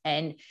movements,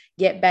 and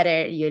get better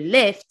at your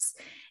lifts,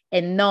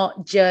 and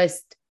not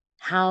just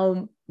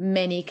how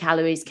many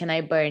calories can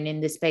I burn in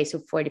the space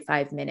of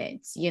 45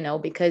 minutes,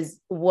 because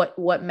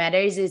what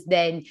matters is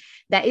then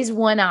that is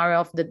 1 hour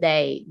of the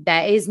day.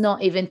 That is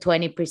not even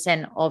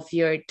 20% of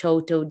your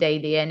total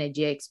daily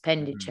energy Mhm.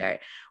 expenditure.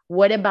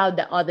 What about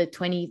the other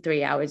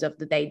 23 hours of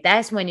the day?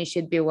 That's when you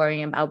should be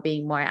worrying about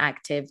being more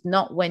active,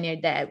 not when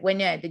you're there. When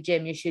you're at the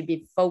gym, you should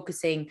be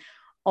focusing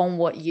on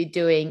what you're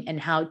doing and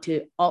how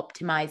to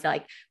optimize,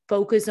 like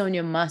focus on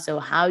your muscle.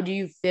 How do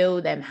you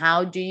feel them?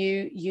 How do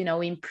you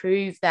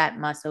improve that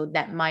muscle,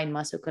 that mind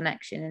muscle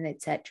connection, and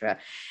etc.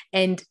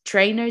 And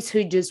trainers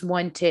who just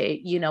want to,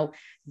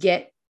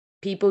 get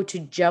people to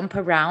jump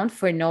around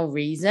for no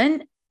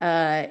reason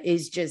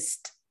is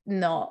just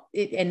not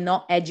it, and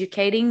not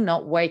educating,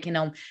 not working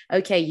on,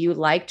 okay, you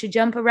like to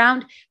jump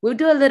around, we'll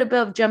do a little bit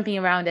of jumping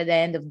around at the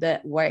end of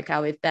the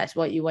workout if that's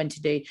what you want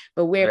to do,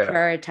 but we're Yeah.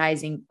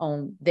 prioritizing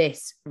on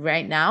this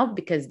right now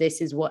because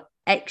this is what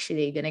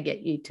actually going to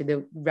get you to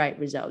the right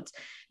results.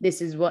 This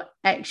is what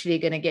actually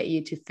going to get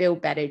you to feel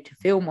better, to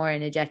feel more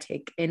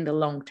energetic in the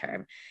long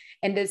term.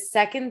 And the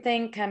second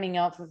thing coming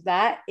off of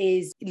that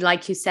is,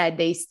 like you said,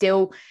 they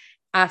still,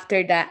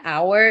 after that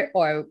hour,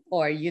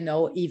 or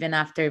even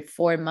after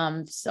 4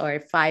 months or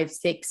 5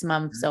 6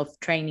 months of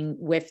training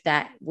with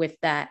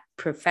that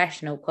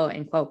professional, quote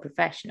unquote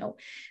professional,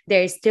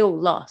 they're still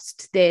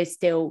lost. They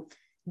still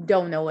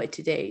don't know what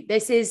to do.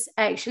 This is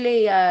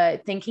actually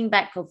thinking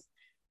back of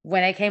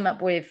when I came up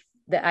with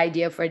the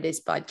idea for this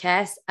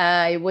podcast.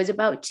 It was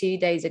about 2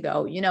 days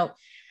ago.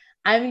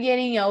 I'm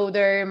getting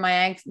older.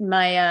 My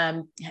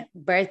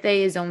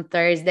birthday is on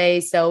Thursday,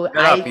 so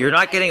Shut up. You're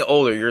not getting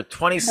older. You're come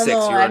 26.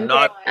 on, You are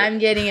not. I'm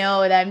getting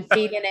old. I'm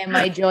feeling it in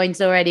my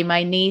joints already.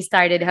 My knee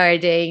started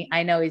hurting.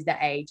 I know it's the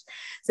age.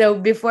 So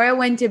before I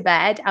went to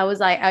bed, I was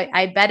like,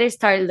 I better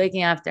start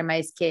looking after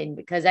my skin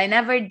because I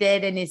never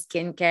did any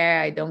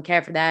skincare. I don't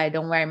care for that. I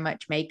don't wear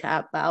much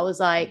makeup. But I was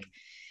like,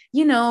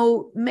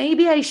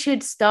 maybe I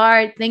should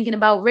start thinking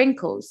about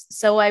wrinkles.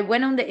 So I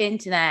went on the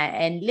internet,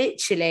 and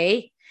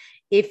literally,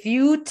 if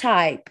you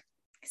type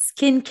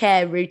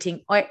skincare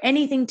routine or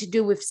anything to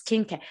do with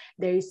skincare,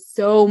 there is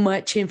so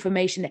much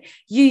information there.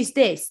 Use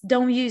this,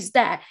 don't use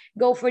that,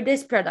 go for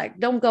this product,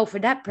 don't go for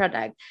that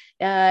product,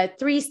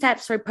 3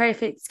 steps for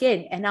perfect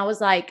skin. And I was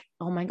like,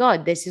 oh my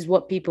God, this is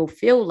what people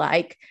feel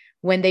like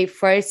when they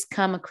first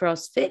come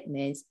across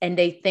fitness, and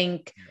they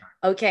think,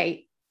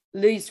 okay,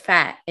 lose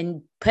fat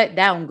and put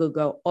that on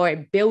Google, or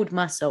build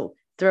muscle,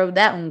 throw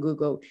that on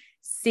Google.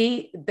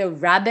 See the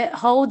rabbit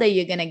hole that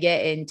you're going to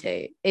get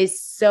into is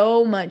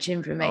so much Oh,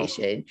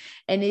 information,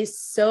 and it's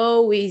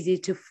so easy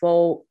to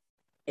fall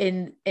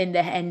in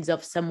the hands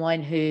of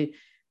someone who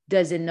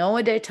doesn't know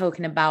what they're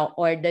talking about,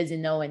 or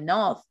doesn't know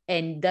enough,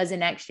 and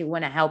doesn't actually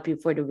want to help you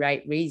for the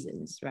right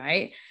reasons,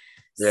 right?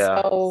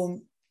 yeah. So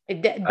I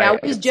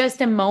that was it's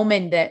just a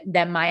moment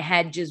that my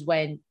head just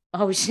went,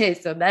 oh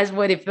shit. So that's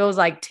what it feels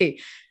like to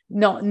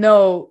not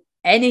know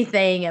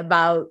anything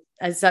about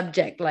a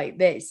subject like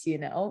this.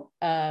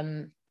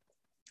 And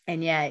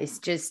yeah, it's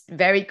just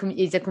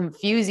it's a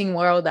confusing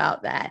world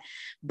out there.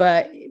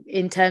 But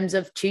in terms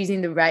of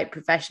choosing the right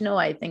professional,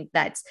 I think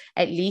that's,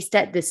 at least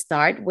at the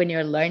start when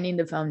you're learning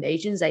the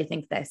foundations, I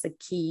think that's a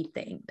key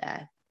thing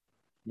there.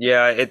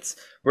 Yeah, it's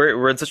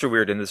we're in such a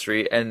weird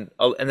industry, and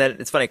then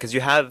it's funny because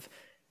you have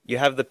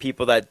the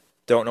people that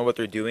don't know what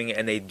they're doing,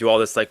 and they do all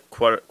this like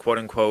quote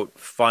unquote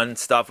fun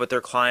stuff with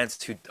their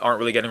clients who aren't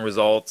really getting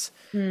results.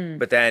 Hmm.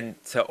 But then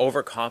to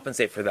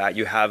overcompensate for that,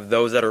 you have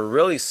those that are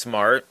really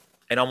smart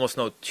and almost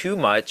know too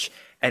much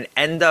and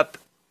end up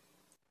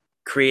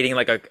creating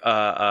like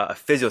a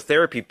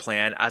physiotherapy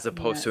plan as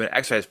opposed Yeah. to an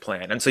exercise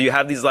plan. And so you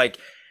have these like,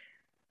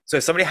 so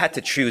if somebody had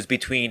to choose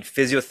between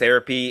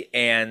physiotherapy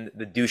and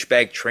the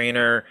douchebag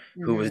trainer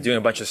who was Hmm. doing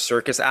a bunch of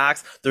circus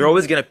acts, they're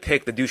always Hmm. going to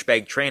pick the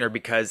douchebag trainer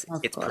because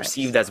Of it's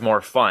perceived course. as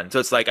more fun. So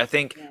it's like I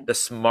think Yeah. the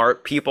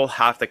smart people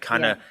have to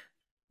kind Yeah. of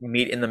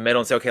meet in the middle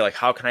and say, okay, like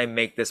how can I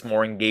make this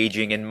more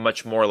engaging and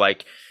much more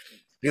like,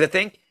 because I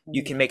think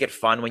you can make it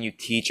fun when you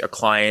teach a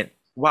client,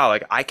 wow,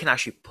 like I can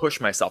actually push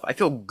myself. I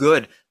feel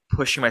good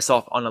pushing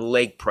myself on a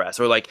leg press,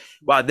 or like,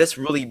 wow, this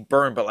really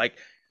burned, but like,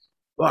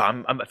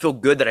 wow, I feel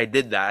good that I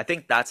did that. I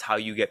think that's how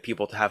you get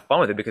people to have fun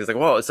with it because like,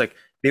 well, it's like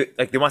they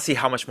want to see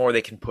how much more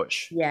they can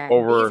push Yeah, these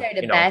over, are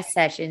the best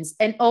sessions.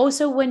 And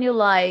also when you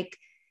like,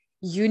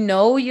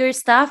 your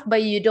stuff,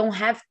 but you don't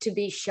have to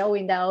be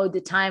showing that all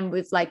the time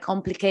with like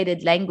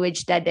complicated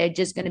language that they're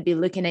just going to be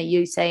looking at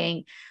you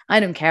saying, I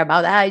don't care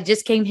about that. I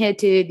just came here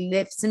to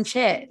lift some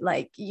shit.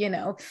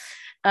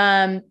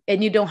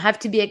 And you don't have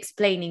to be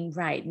explaining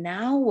right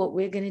now. What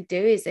we're going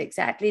to do is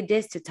exactly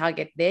this to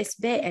target this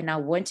bit. And I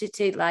want you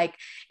to like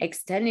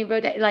extend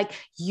it, like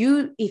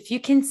if you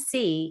can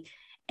see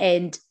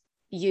and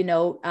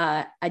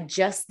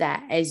adjust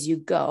that as you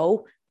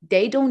go,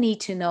 they don't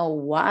need to know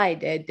why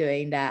they're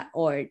doing that,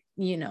 or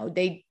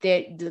they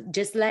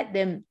just let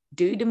them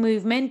do the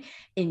movement,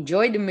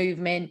 enjoy the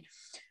movement,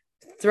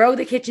 throw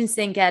the kitchen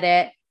sink at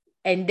it,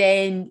 and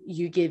then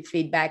you give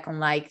feedback on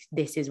like,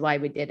 this is why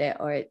we did it,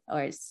 or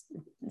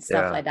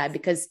stuff yeah. like that,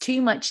 because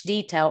too much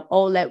detail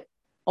all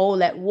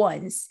at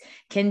once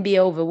can be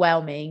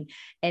overwhelming.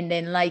 And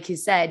then like you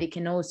said, it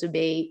can also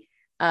be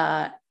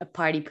a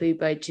party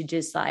pooper to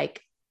just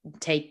like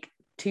take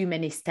too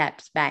many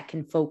steps back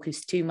and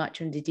focus too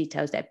much on the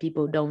details that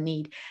people don't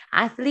need.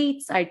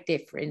 Athletes are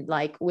different.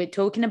 Like we're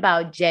talking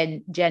about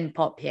Gen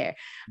Pop here.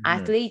 Mhm.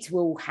 Athletes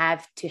will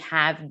have to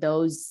have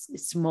those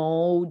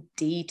small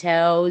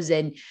details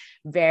and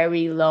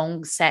very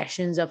long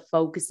sessions of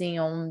focusing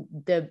on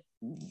the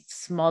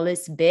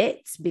smallest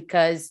bits,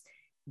 because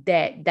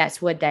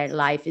that's what their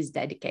life is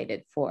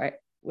dedicated for.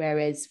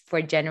 Whereas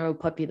for general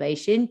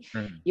population,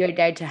 Mhm. you're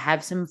there to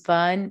have some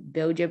fun,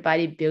 build your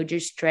body, build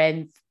your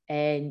strength,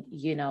 and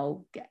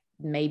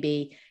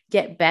maybe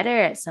get better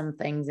at some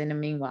things in the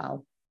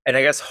meanwhile. And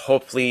I guess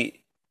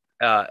hopefully,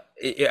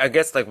 I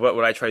guess like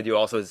what I try to do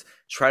also is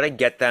try to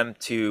get them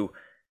to,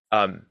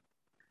 um,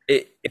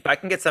 if I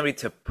can get somebody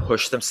to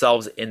push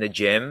themselves in the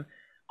gym,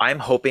 I'm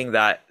hoping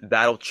that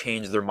that'll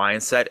change their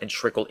mindset and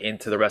trickle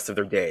into the rest of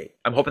their day.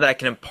 I'm hoping that I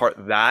can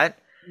impart that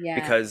Yeah.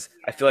 because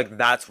I feel like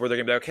that's where they're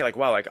gonna be like, okay, like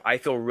wow, like I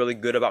feel really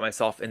good about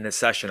myself in this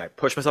session. I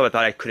pushed myself. I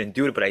thought I couldn't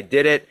do it, but I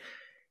did it.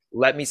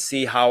 Let me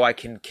see how I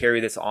can carry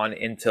this on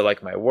into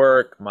like my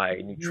work, my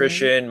Mhm.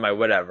 nutrition, my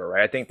whatever,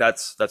 right? I think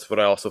that's what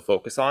I also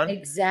focus on.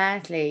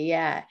 Exactly.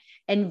 Yeah.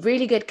 And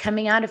really good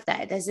coming out of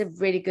that. That's a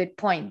really good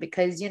point,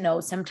 because,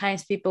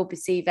 sometimes people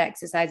perceive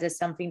exercise as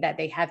something that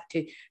they have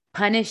to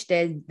punish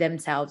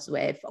themselves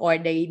with, or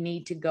they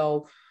need to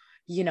go,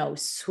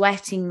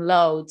 sweating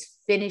loads,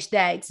 finish the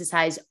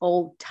exercise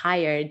all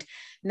tired.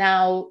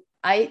 Now,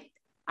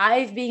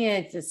 I've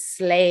been a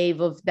slave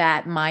of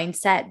that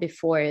mindset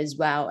before as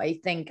well. I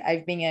think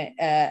I've been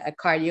a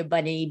cardio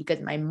bunny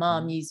because my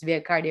mom Mhm. used to be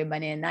a cardio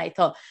bunny, and I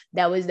thought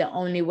that was the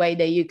only way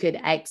that you could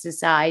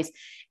exercise.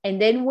 And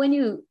then when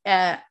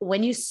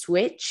you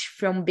switch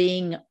from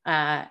being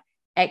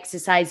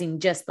exercising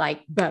just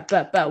like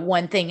but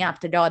one thing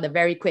after the other,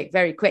 very quick,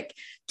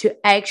 to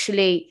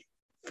actually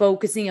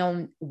focusing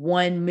on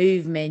one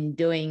movement,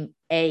 doing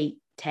 8,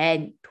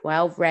 10,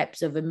 12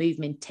 reps of a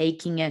movement,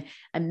 taking a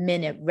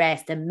minute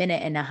rest, a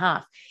minute and a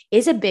half,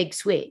 is a big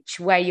switch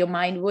where your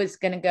mind is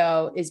gonna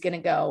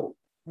go,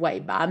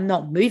 wait, but I'm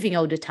not moving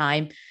all the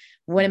time.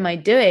 What am I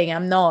doing?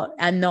 I'm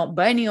not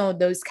burning all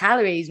those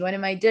calories. What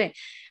am I doing?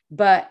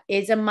 But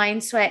it's a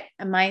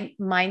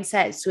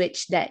mindset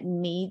switch that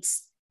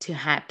needs to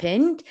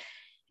happen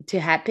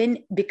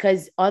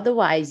because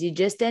otherwise you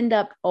just end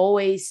up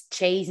always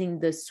chasing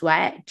the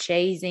sweat,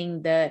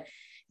 chasing the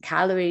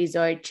calories,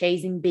 or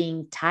chasing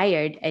being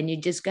tired, and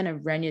you're just going to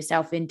run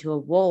yourself into a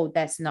wall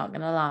that's not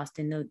going to last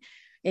in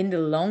the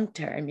long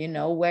term.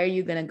 Where are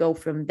you going to go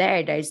from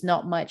there? There's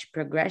not much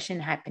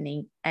progression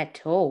happening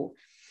at all.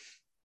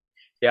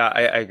 Yeah,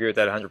 I agree with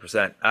that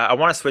 100%. I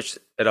want to switch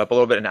it up a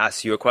little bit and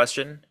ask you a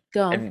question,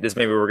 Go on. and this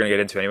maybe we're going to get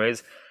into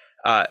anyways.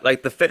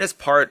 Like the fitness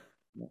part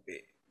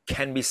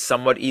can be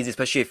somewhat easy,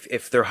 especially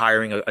if they're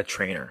hiring a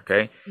trainer.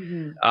 Okay.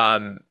 Mhm.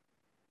 Um,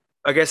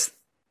 I guess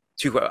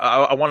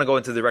I want to go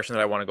into the direction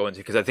that I want to go into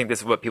because I think this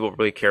is what people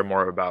really care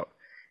more about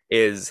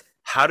is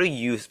how do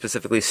you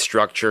specifically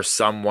structure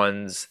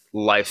someone's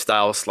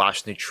lifestyle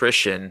slash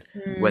nutrition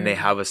when they Mm.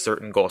 have a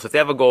certain goal? So if they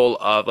have a goal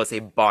of, let's say,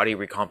 body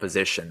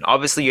recomposition,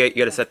 obviously you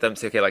got to set them,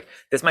 say, okay, like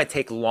this might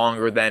take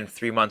longer than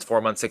 3 months, 4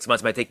 months, 6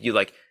 months. It might take you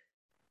like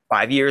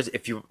 5 years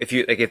if you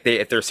like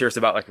if they're serious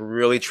about like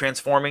really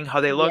transforming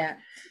how they look. Yeah.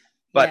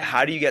 But Yeah.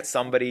 how do you get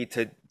somebody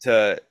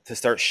to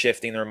start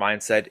shifting their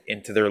mindset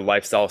into their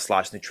lifestyle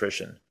slash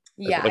nutrition?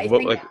 Yeah, Like I what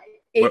think like what?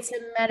 it's a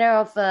matter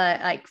of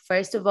like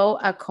first of all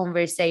a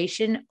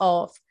conversation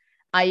of,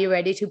 are you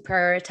ready to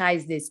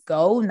prioritize this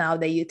goal now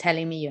that you're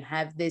telling me you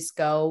have this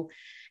goal?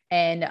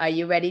 And are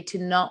you ready to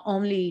not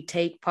only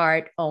take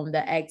part on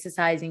the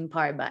exercising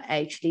part, but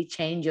actually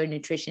change your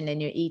nutrition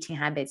and your eating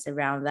habits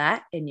around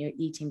that and your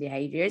eating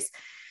behaviors?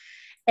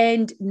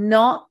 And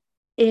not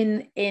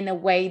in a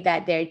way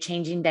that they're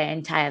changing their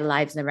entire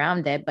lives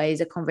around it, but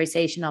it's a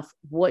conversation of,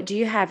 what do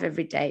you have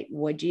every day?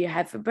 What do you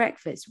have for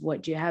breakfast?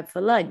 What do you have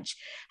for lunch?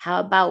 How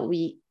about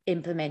we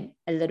implement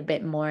a little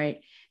bit more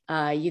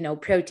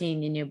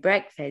protein in your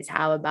breakfast?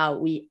 How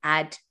about we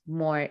add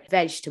more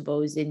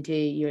vegetables into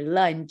your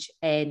lunch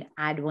and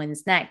add one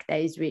snack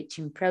that is rich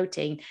in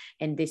protein?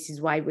 And this is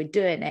why we're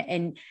doing it.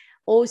 And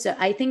also,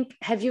 I think,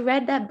 have you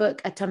read that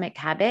book, Atomic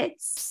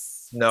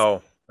Habits?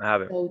 No, I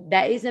haven't. So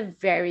that is a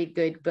very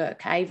good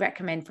book. I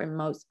recommend for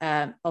most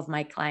of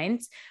my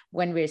clients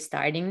when we're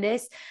starting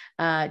this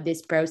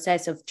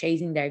process of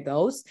chasing their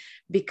goals,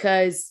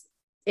 because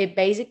it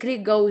basically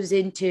goes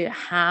into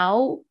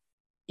how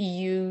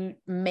you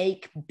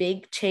make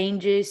big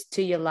changes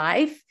to your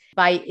life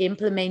by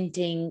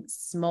implementing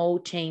small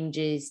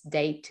changes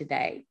day to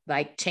day,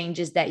 like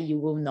changes that you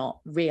will not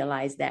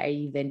realize that are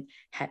even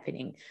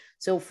happening.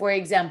 So, for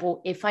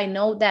example, if I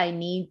know that I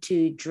need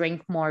to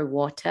drink more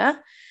water,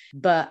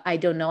 but I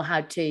don't know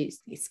how to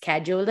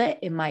schedule it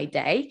in my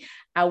day,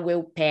 I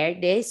will pair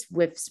this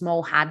with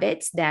small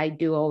habits that I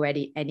do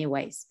already,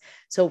 anyways.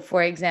 So,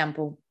 for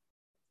example,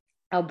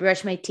 I'll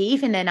brush my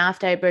teeth, and then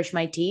after I brush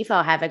my teeth,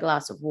 I'll have a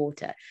glass of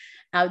water.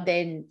 I'll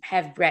then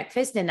have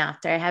breakfast, and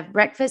after I have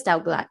breakfast,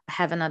 I'll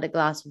have another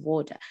glass of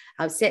water.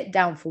 I'll sit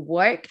down for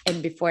work,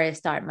 and before I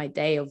start my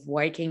day of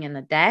working in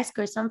a desk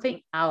or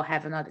something, I'll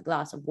have another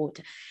glass of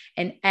water.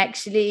 And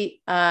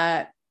actually,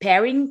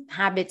 pairing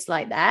habits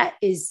like that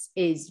is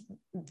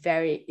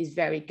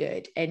very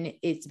good, and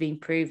it's been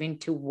proven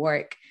to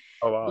work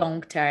Oh wow.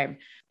 long term.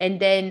 And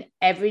then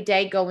every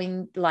day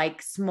going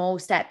like small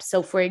steps.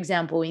 So for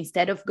example,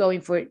 instead of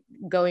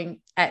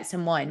going at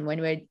someone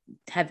when we're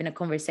having a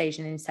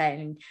conversation and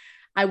saying,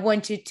 I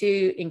want you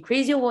to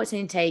increase your water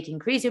intake,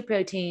 increase your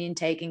protein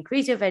intake,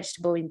 increase your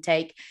vegetable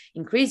intake,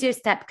 increase your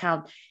step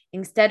count,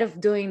 instead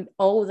of doing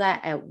all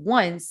that at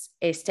once,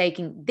 is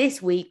taking this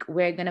week,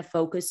 we're going to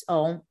focus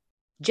on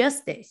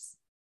just this.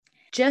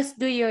 Just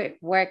do your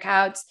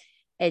workouts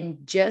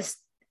and just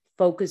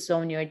focus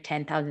on your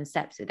 10,000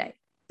 steps a day.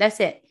 That's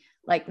it.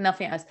 Like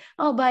nothing else.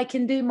 Oh, but I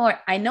can do more.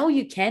 I know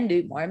you can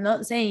do more. I'm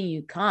not saying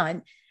you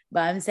can't,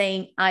 but I'm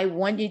saying I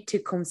want you to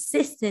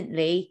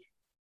consistently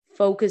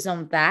focus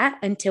on that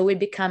until it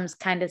becomes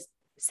kind of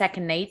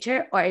second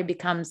nature, or it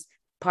becomes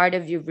part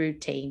of your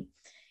routine.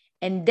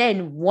 And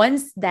then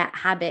once that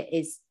habit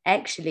is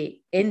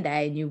actually in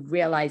there and you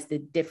realize the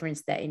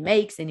difference that it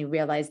makes, and you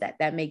realize that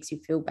that makes you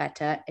feel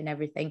better and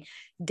everything,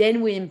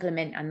 then we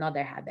implement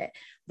another habit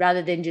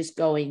rather than just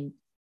going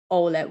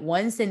all at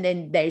once. And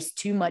then there's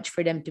too much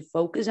for them to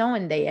focus on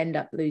and they end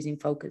up losing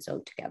focus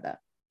altogether.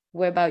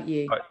 What about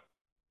you?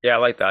 Yeah, I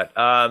like that.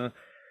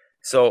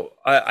 So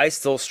I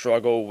still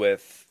struggle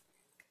with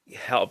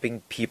helping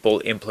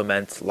people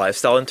implement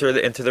lifestyle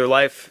into their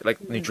life, like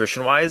Mm,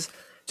 nutrition wise,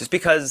 just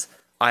because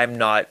I'm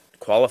not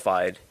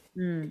qualified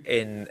mm,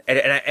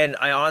 and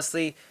I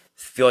honestly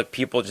feel like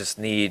people just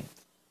need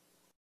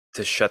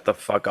to shut the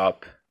fuck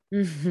up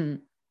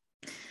mhm.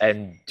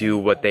 and do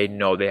what they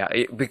know they have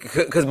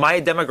because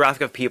my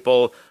demographic of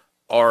people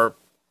are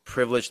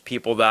privileged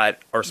people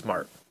that are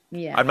smart.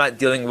 Yeah. I'm not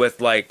dealing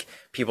with like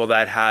people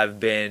that have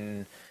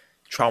been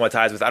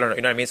traumatized with, I don't know,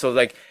 you know what I mean? So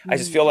like I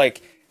just feel Mm-hmm.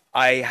 like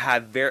I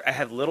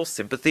have little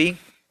sympathy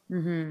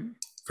Mm-hmm.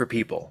 for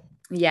people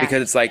Yeah.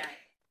 because it's like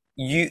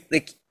you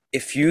like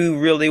if you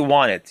really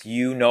want it,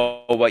 you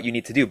know what you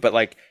need to do. But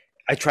like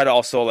I try to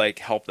also like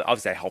help them.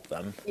 Obviously, I help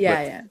them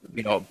Yeah.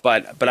 with Yeah.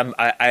 but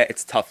I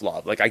it's tough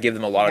love. Like I give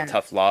them a lot of Yeah.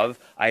 tough love.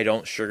 I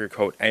don't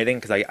sugarcoat anything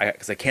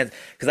because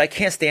I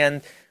can't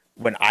stand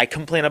when I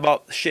complain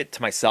about shit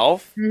to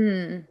myself.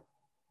 Mm-hmm.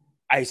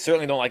 I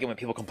certainly don't like it when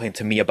people complain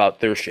to me about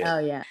their shit. Oh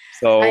yeah.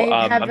 So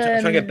I have I'm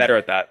trying to get better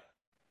at that.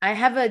 I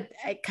have a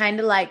kind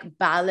of like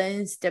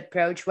balanced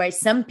approach where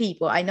some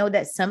people, I know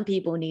that some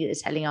people need a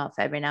telling off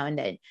every now and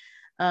then.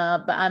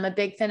 But I'm a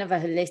big fan of a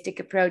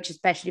holistic approach,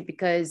 especially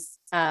because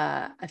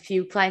a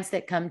few clients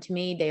that come to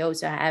me, they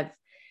also have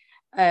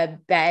a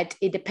bad,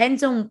 it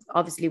depends on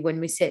obviously when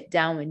we sit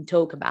down and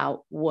talk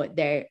about what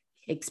their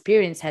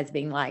experience has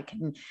been like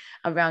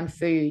around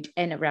food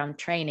and around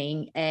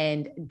training.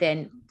 And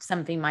then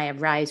something might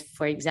arise,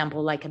 for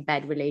example, like a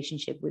bad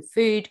relationship with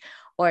food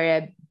or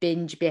a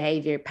binge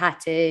behavior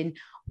pattern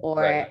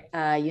or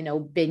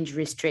Right. binge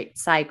restrict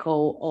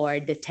cycle or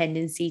the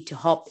tendency to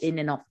hop in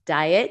and off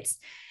diets.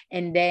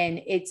 And then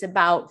it's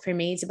about, for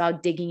me, it's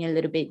about digging a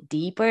little bit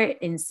deeper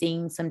and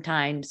seeing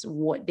sometimes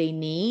what they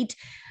need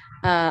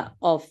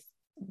of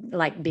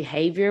like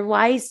behavior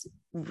wise,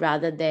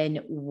 rather than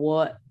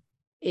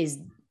is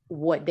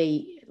what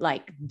they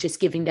like, just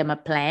giving them a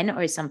plan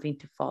or something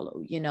to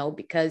follow,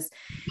 because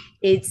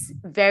it's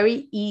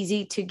very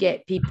easy to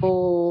get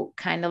people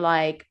kind of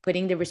like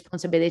putting the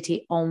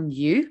responsibility on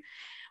you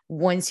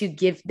once you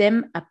give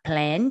them a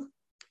plan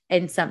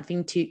and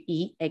something to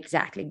eat.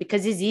 Exactly,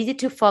 because it's easy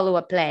to follow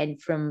a plan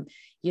from,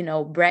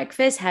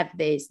 breakfast have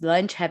this,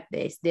 lunch have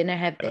this, dinner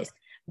have Yeah. this,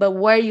 but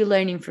what are you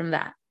learning from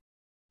that?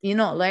 You're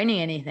not learning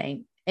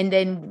anything. And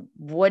then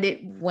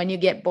when you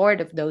get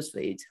bored of those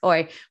foods,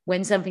 or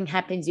when something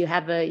happens, you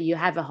have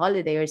a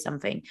holiday or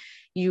something,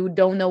 you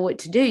don't know what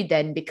to do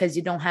then because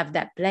you don't have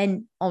that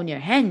plan on your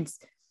hands.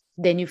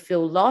 Then you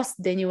feel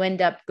lost, then you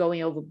end up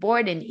going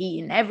overboard and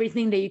eating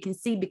everything that you can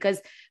see, because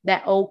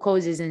that all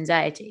causes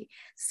anxiety.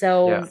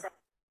 Yeah. So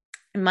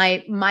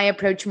my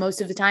approach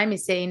most of the time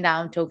is sitting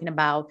down, talking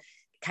about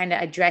kind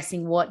of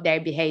addressing what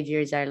their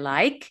behaviors are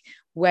like,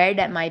 where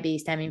that might be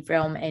stemming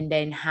from, and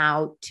then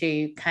how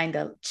to kind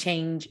of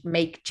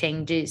make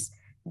changes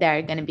that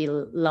are going to be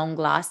long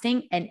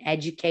lasting, and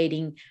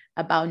educating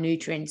about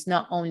nutrients,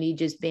 not only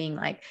just being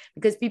like,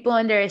 because people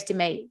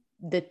underestimate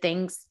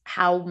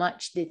how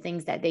much the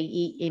things that they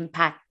eat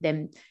impact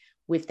them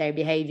with their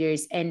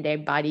behaviors and their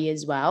body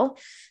as well.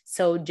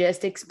 So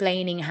just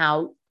explaining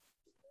how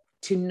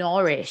to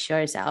nourish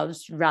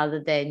ourselves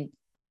rather than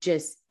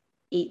just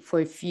eat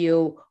for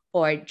fuel,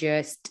 or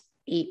just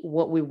eat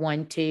what we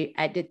want to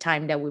at the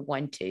time that we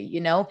want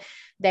to.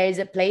 There is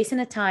a place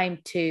and a time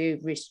to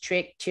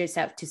restrict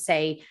yourself, to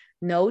say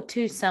no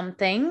to some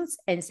things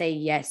and say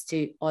yes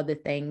to other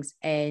things,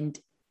 and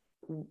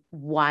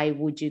why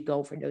would you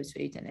go for those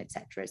foods, and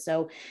etc.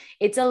 So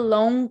it's a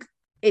long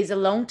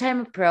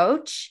time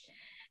approach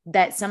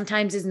that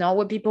sometimes is not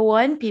what people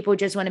want. People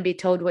just want to be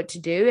told what to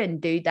do and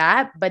do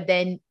that. But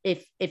then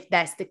if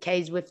that's the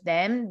case with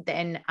them,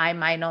 then I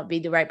might not be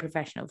the right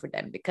professional for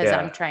them, because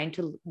I'm Yeah. trying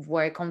to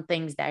work on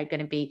things that are going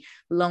to be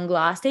long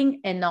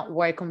lasting, and not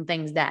work on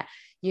things that,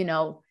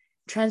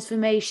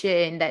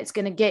 transformation that's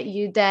going to get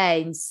you there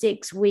in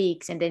 6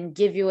 weeks, and then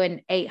give you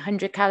an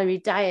 800-calorie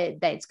diet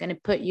that's going to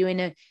put you in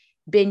a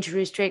binge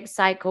restrict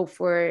cycle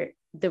for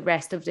the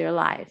rest of their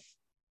life.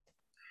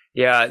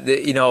 Yeah,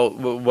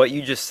 what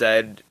you just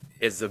said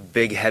is a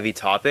big, heavy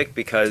topic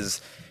because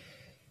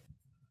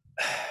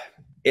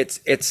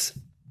it's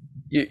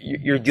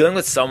you're dealing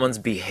with someone's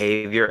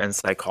behavior and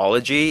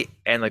psychology,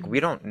 and like we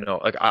don't know,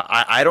 like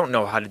I don't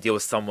know how to deal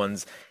with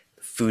someone's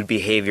food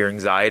behavior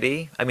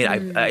anxiety. I mean,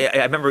 Mm,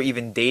 I remember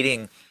even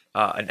dating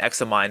an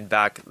ex of mine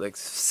back like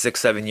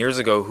 6, 7 years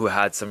ago who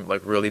had some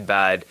like really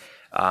bad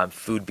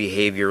food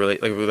behavior,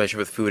 like relationship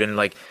with food, and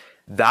like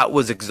that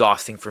was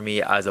exhausting for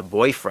me as a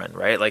boyfriend,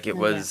 right? Like it oh,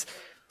 yeah. was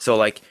so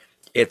like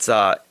it's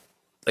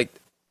like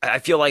I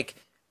feel like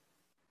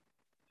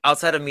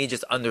outside of me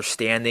just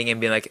understanding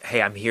and being like,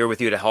 "Hey, I'm here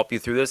with you to help you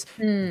through this,"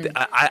 Mm,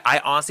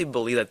 I honestly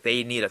believe that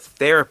they need a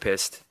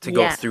therapist to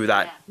go yeah. through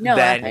that No, a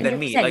than hundred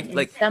me. percent.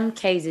 In some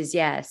cases,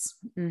 yes.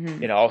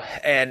 Hmm.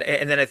 And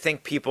then I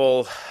think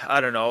people,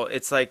 I don't know,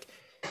 it's like,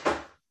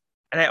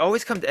 and I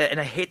always come to, and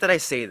I hate that I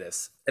say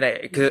this,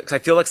 and because I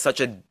feel like such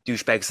a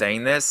douchebag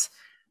saying this,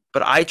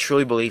 but I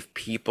truly believe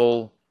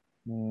people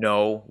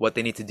know what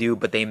they need to do,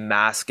 but they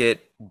mask it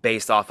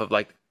based off of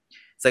like,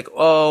 it's like,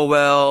 oh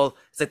well,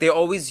 it's like they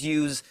always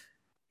use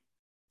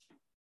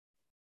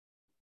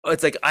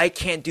it's like I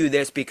can't do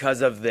this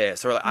because of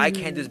this, or like, I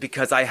can't do this Hmm.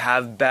 because I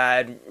have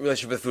bad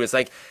relationship with food. It's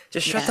like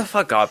just shut Yeah. the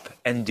fuck up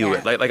and do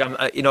it. Yeah. Like I'm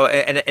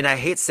and I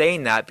hate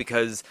saying that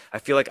because I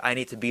feel like I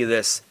need to be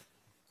this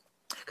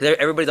because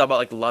everybody's all about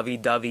like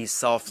lovey-dovey Yeah.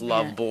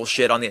 self-love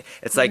bullshit on the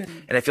it's like,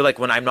 Mhm. and I feel like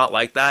when I'm not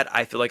like that,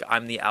 I feel like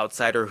I'm the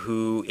outsider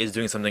who is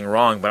doing something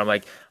wrong. But I'm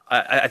like,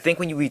 I think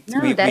when you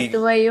No, that's the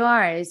we way you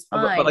are. It's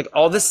but fine. like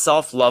all this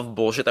self-love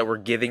bullshit that we're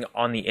giving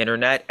on the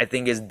internet, I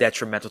think is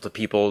detrimental to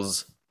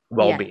people's Yeah.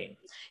 well-being.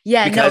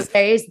 Yeah, no, Because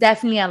there is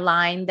definitely a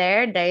line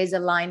there. There is a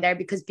line there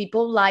because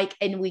people like,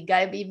 and we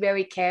gotta be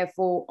very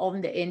careful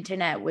on the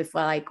internet with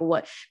like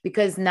what,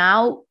 because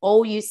now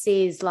all you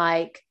see is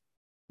like,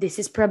 this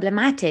is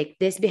problematic.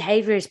 This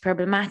behavior is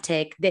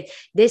problematic.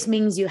 This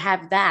means you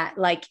have that.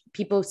 Like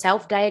people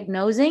self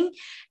diagnosing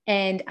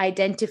and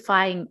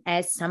identifying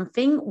as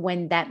something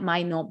when that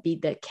might not be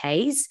the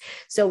case.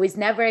 So it's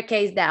never a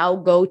case that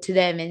I'll go to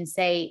them and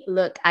say,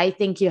 look, I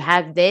think you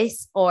have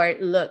this, or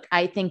look,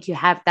 I think you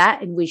have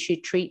that, and we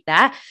should treat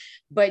that.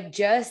 But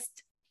just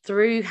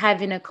through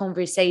having a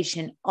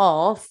conversation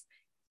of,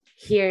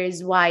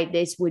 here's why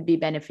this would be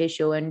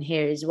beneficial and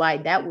here's why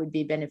that would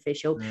be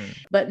beneficial, mm,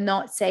 but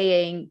not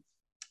saying,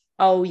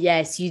 oh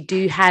yes, you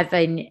do have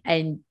an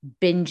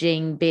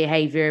binging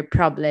behavior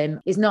problem.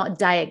 It's not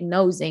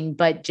diagnosing,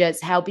 but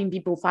just helping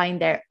people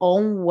find their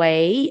own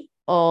way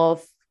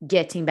of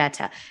getting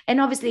better.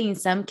 And obviously in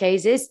some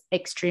cases,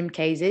 extreme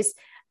cases,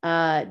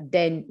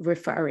 then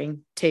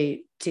referring to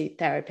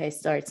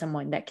therapists or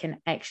someone that can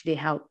actually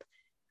help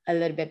a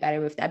little bit better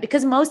with that,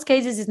 because most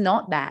cases is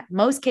not that.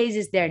 Most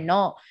cases they're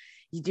not,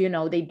 you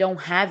know, they don't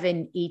have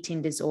an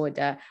eating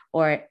disorder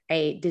or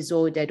a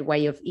disordered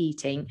way of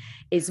eating.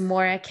 It's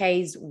more a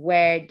case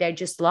where they're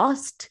just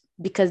lost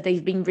because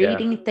they've been yeah.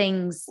 reading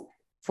things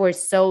for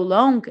so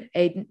long,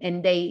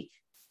 and they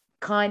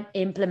can't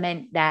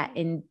implement that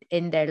in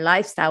their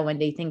lifestyle when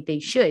they think they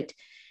should.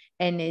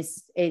 And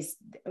is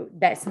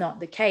that's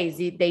not the case.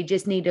 They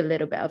just need a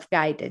little bit of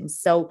guidance.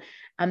 So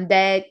I'm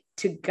there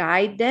to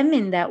guide them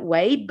in that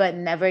way, but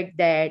never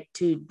there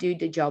to do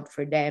the job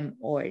for them,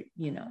 or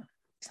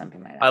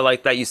something like I that.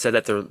 like that you said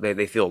that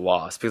they feel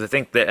lost, because I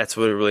think that that's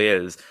what it really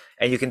is.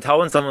 And you can tell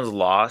when someone's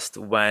lost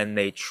when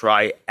they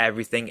try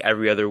everything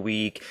every other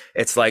week.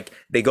 It's like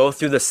they go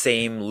through the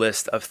same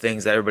list of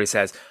things that everybody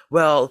says.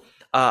 Well,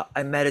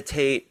 I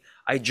meditate,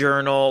 I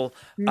journal,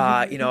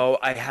 Mm-hmm.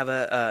 I have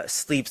a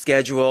sleep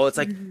schedule. It's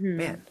like, Mm-hmm.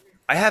 man,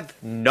 I have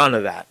none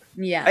of that.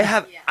 I Yeah,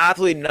 have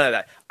absolutely none of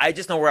that. I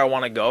just know where I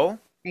want to go,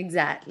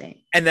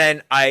 exactly. and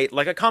then I,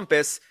 like a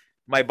compass,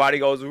 my body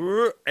goes,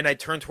 "Rrr," and I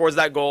turn towards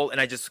that goal,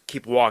 and I just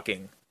keep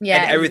walking, and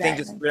Yeah, everything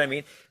just, exactly. you know what I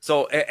mean?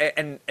 So,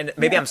 and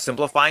maybe Yeah. I'm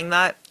simplifying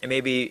that, and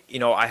maybe,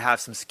 I have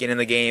some skin in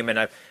the game,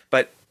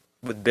 but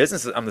with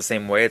business, I'm the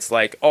same way. It's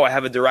like, oh, I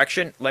have a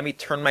direction. Let me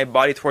turn my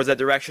body towards that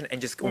direction and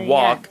just Yeah,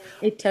 walk.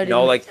 it totally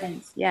makes Like,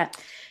 sense. Yeah.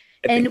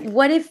 I think, And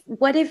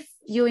what if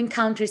you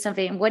encounter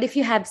something? What if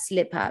you have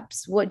slip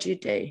ups? What do you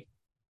do?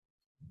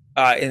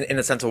 in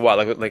the sense of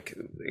what, like,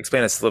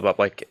 explain a slip up.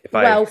 Like, if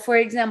I, Well, for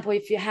example,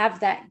 if you have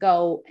that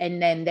goal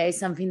and then there's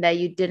something that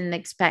you didn't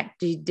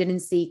expect, you didn't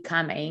see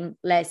coming,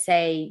 let's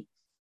say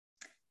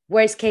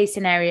worst case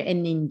scenario,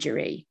 an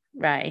injury,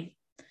 right?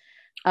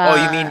 oh,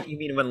 Uh you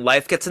mean when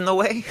life gets in the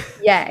way?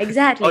 yeah, Oh,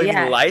 exactly. you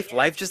mean Yeah.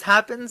 life just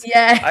happens?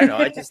 I don't know.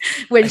 Yeah. I just,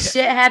 When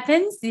shit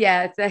happens,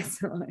 yeah, that's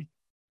the one.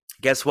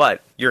 guess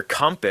what? Your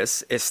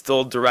compass is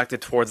still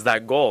directed towards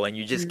that goal, and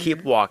you just keep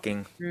Mm-hmm.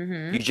 walking. You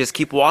Mm-hmm. just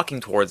keep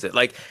walking towards it.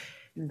 Like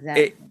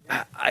it,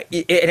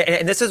 Exactly.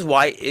 and this is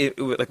why,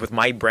 like with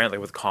my brand,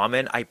 like with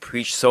Common, I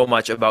preach so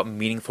much about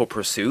meaningful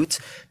pursuits,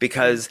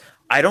 because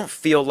I don't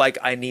feel like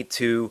I need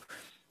to,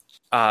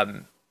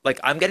 like,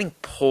 I'm getting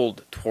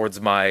pulled towards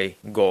my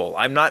goal.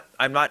 I'm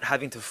not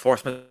having to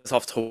force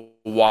myself to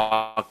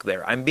walk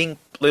there. I'm being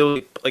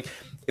literally, like,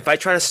 if I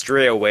try to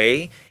stray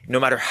away, no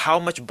matter how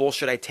much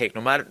bullshit I take,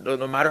 no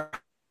matter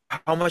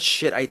how much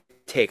shit I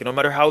take, no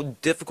matter how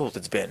difficult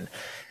it's been,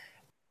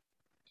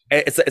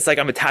 it's like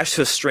I'm attached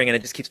to a string and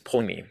it just keeps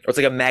pulling me. Or it's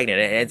like a magnet.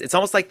 And it's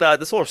almost like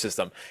the solar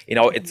system.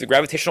 It's a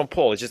gravitational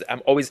pull. It's just,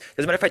 I'm always,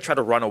 doesn't matter if I try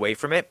to run away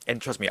from it. And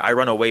trust me, I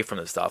run away from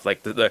this stuff. Like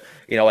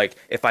like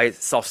if I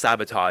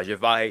self-sabotage,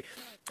 if I,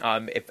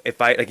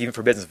 like, even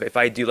for business, if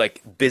I do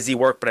like busy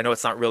work, but I know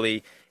it's not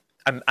really,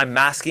 I'm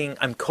masking,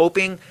 I'm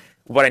coping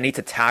what I need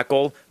to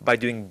tackle by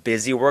doing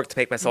busy work to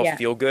make myself Yeah.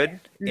 feel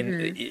good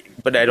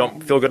Mm-hmm. but I Yeah.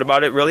 don't feel good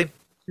about it really.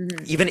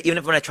 Mm-hmm. Even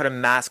if when I try to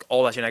mask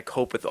all that shit and I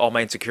cope with all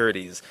my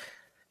insecurities,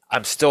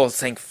 I'm still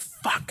saying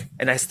fuck,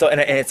 and and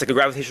it's like a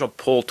gravitational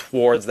pull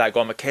towards that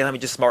goal. I'm like, okay, let me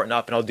just smarten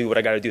up, and I'll do what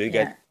I got to do to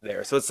get Yeah.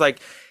 there. So it's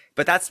like,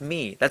 but that's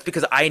me. That's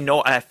because I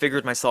know I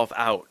figured myself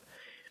out.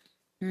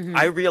 I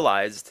Mm-hmm.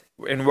 realized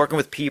in working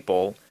with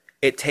people,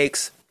 it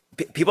takes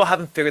people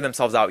haven't figured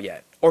themselves out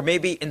yet, or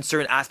maybe in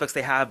certain aspects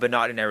they have, but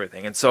not in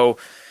everything. And so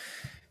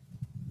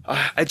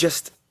I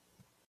just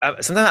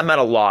sometimes I'm at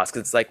a loss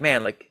because it's like,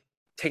 man, like,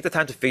 take the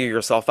time to figure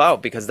yourself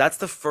out, because that's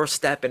the first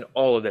step in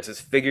all of this, is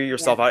figure Yeah.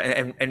 yourself out,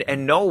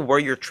 and know where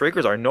your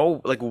triggers are,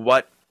 know like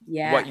what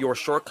Yeah. your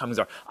shortcomings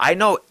are. I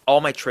know all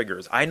my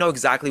triggers. I know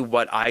exactly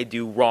what I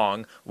do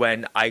wrong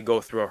when I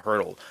go through a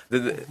hurdle. A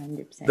The hundred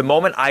the percent.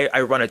 moment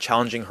I run a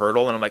challenging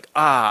hurdle and I'm like,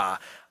 I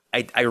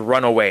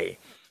run away.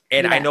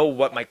 and I Yeah. know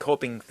what my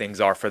coping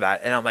things are for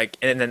that. And I'm like,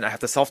 and then I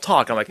have to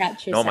self-talk. I'm like,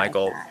 Catch no, yourself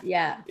Michael, that.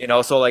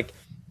 Yeah. so like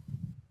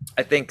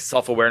I think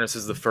self-awareness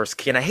is the first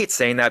key. And I hate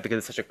saying that because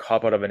it's such a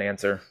cop-out of an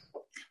answer.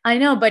 I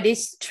know, but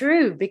it's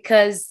true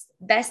because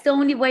that's the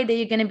only way that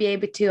you're going to be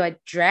able to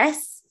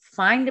address,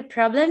 find the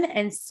problem,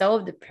 and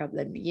solve the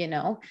problem, you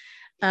know?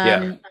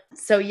 Yeah.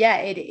 So yeah,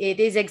 it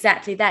is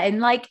exactly that. And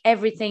like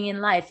everything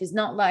in life, it's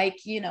not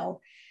like,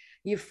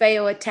 you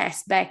fail a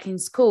test back in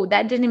school.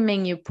 That didn't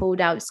mean you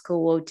pulled out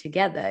school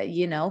altogether,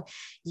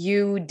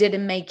 you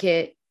didn't make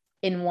it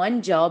in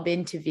one job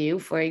interview.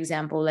 For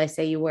example, let's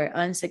say you were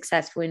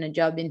unsuccessful in a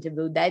job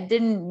interview. That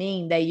didn't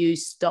mean that you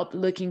stopped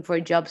looking for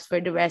jobs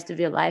for the rest of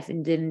your life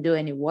and didn't do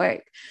any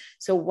work.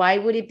 So why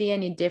would it be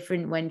any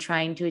different when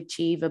trying to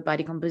achieve a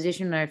body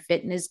composition or a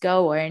fitness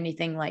goal or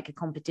anything like a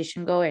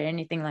competition goal or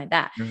anything like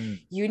that?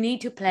 Mhm. You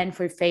need to plan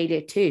for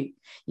failure too.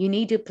 You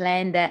need to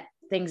plan that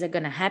things are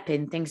going to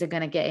happen, things are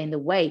going to get in the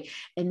way.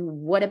 And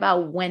what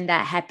about when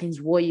that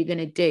happens, what you're going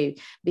to do?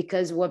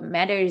 Because what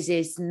matters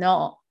is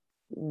not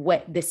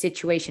what the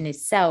situation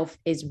itself,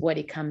 is what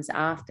it comes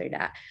after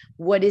that.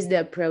 What is the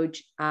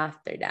approach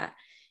after that?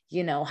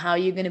 How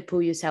you're going to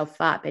pull yourself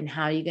up and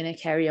how you're going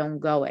to carry on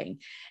going.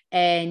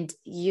 And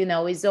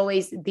it's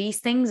always, these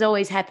things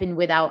always happen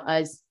without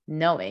us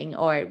knowing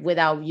or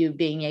without you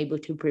being able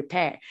to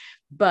prepare.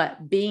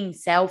 But being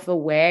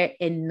self-aware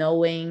and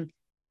knowing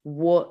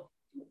what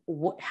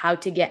how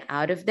to get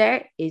out of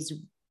there is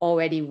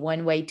already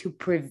one way to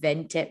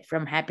prevent it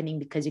from happening,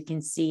 because you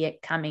can see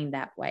it coming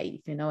that way,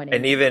 if you know what I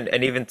And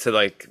mean. even to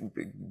like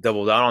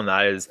double down on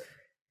that is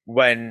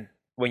when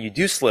you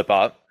do slip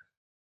up,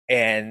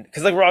 and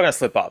because like we're all gonna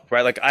slip up,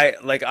 right?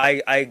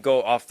 I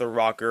go off the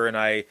rocker, and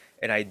I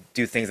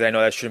do things that I know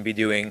that I shouldn't be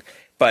doing.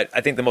 But I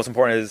think the most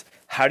important is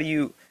how do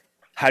you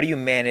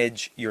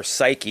manage your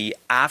psyche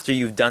after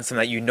you've done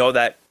something that you know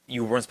that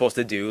you weren't supposed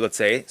to do, let's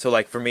say. So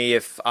like for me,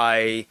 if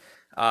I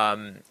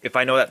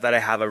know that I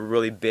have a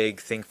really big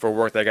thing for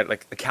work that I got,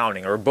 like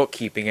accounting or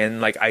bookkeeping, and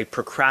like I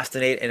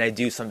procrastinate and I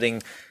do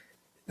something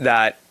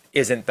that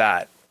isn't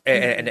that,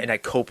 Mhm. and I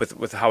cope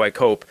with how I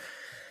cope.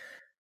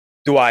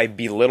 Do I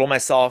belittle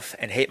myself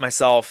and hate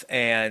myself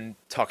and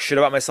talk shit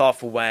about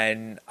myself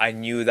when I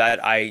knew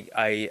that I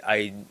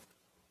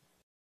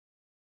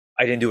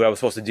didn't do what I was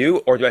supposed to do?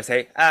 Or do I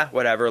say,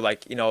 whatever,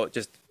 like,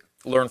 just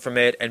learn from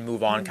it and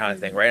move on, kind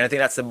of thing, Mhm. right? And I think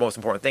that's the most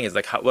important thing is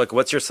like,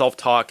 what's your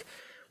self-talk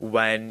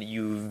when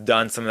you've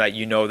done something that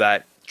you know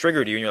that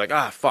triggered you and you're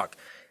like, fuck.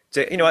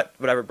 Say, you know what,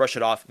 whatever, brush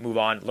it off, move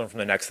on, learn from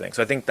the next thing.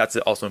 So I think that's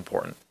also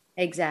important.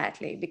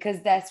 Exactly,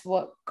 because that's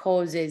what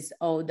causes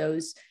all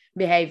those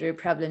behavior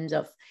problems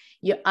of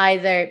you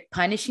either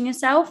punishing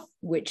yourself,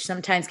 which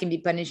sometimes can be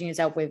punishing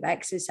yourself with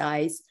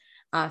exercise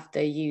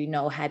after had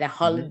a Mhm.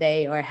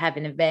 holiday or have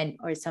an event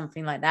or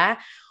something like that,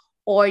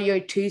 or you're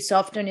too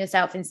soft on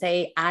yourself and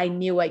say, I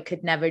knew I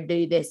could never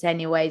do this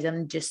anyways,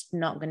 I'm just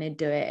not going to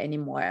do it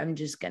anymore, I'm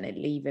just going to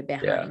leave it Yeah.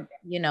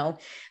 behind.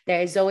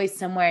 There's always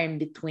somewhere in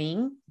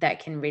between that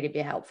can really be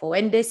helpful.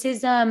 And this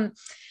is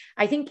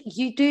I think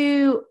you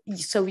do,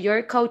 so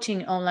your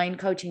coaching, online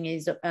coaching,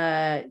 is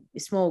a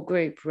small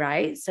group,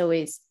 right? So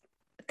it's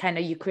kind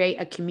of, you create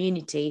a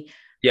community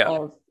Yeah.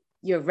 of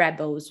your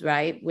rebels,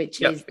 right?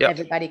 Which Yep. is Yep.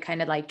 everybody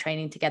kind of like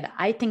training together.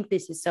 I think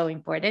this is so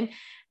important.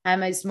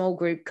 I'm a small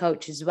group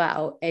coach as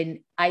well.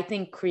 And I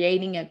think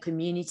creating a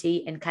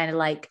community and kind of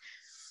like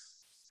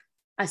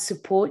a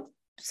support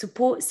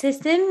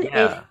system, if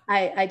Yeah.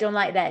 I don't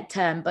like that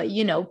term, but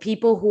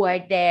people who are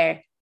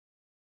there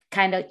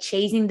kind of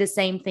chasing the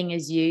same thing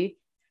as you,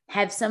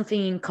 have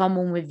something in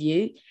common with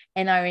you,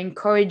 and are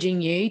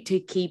encouraging you to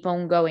keep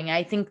on going.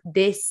 I think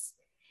this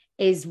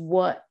is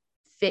what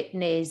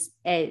fitness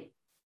it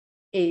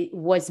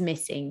was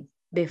missing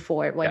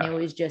before, when it Yeah.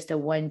 was just a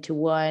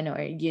one-to-one,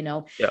 or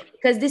Yep.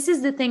 because this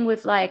is the thing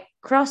with like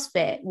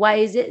CrossFit. Why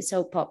is it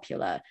so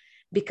popular?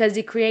 Because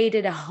it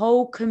created a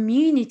whole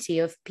community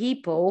of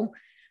people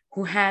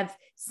who have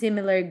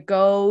similar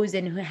goals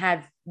and who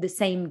have the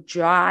same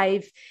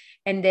drive,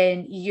 and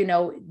then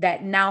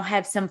that now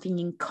have something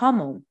in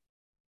common,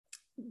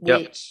 Yep.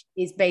 which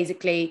is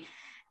basically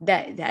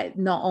that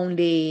not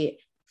only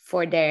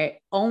for their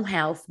own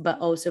health but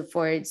also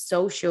for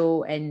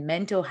social and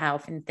mental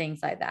health and things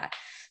like that.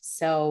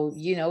 So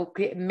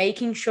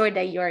making sure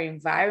that your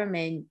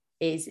environment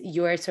is,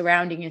 you're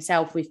surrounding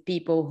yourself with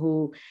people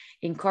who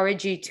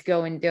encourage you to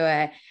go and do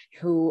it,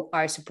 who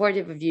are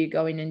supportive of you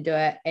going and do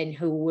it, and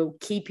who will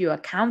keep you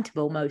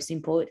accountable, most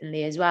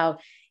importantly as well,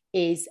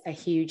 is a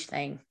huge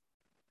thing.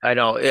 I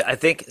know. I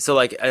think so.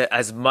 Like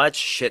as much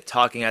shit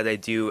talking as I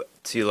do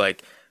to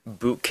like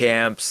boot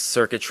camps,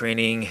 circuit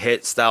training,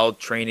 hit style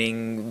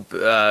training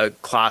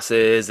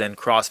classes, and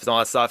CrossFit and all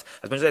that stuff.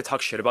 As much as I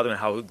talk shit about them and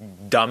how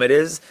dumb it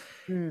is,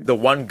 Mm. the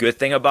one good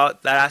thing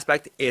about that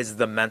aspect is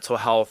the mental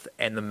health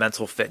and the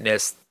mental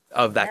fitness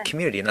of that Yeah,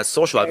 community and that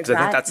social life. Because I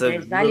think that's a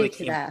there's value really to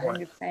key that,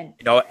 important.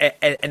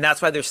 100%. And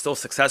that's why they're still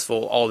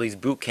successful. All these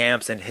boot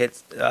camps and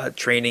hit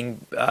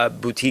training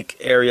boutique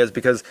areas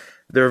because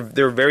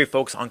they're very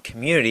focused on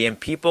community and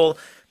people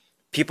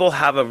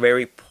have a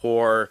very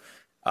poor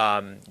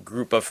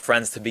group of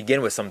friends to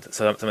begin with. Some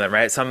of them,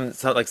 right?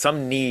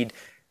 Some need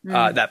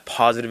Mm, that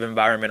positive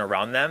environment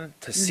around them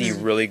to see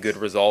hmm. really good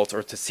results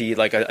or to see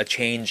like a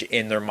change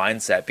in their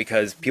mindset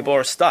because people Yeah.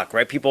 are stuck,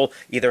 right? People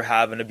either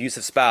have an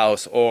abusive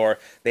spouse or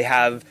they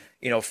have,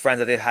 friends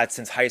that they've had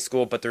since high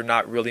school, but they're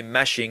not really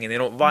meshing and they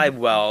don't vibe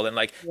Mhm. well. And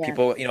like Yeah.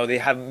 people,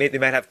 they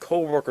might have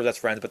coworkers as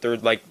friends, but they're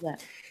like, Yeah.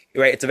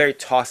 right? It's a very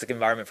toxic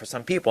environment for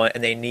some people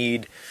and they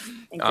need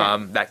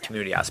Exactly. that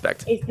community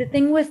aspect. It's the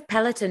thing with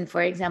Peloton,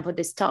 for example,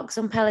 the stocks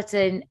on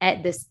Peloton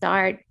at the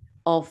start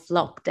of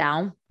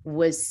lockdown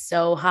was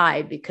so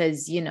high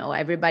because,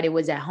 everybody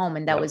was at home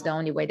and that Yep. was the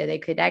only way that they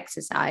could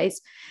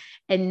exercise.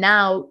 And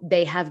now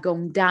they have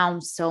gone down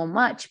so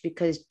much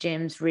because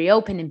gyms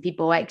reopen and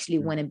people actually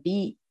want to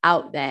be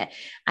out there.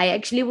 I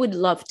actually would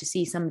love to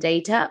see some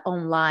data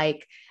on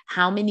like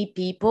how many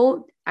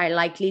people are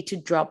likely to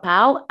drop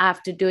out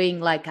after doing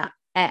like a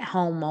at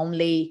home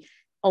only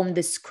on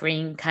the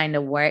screen kind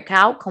of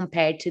workout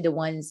compared to the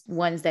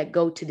ones that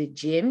go to the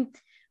gym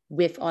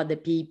with other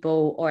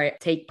people or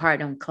take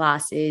part on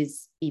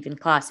classes, even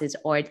classes,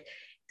 or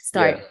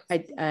start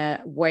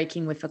Yeah.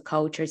 working with a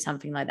coach or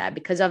something like that.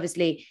 Because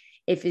obviously,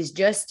 if it's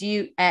just you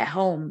at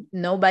home,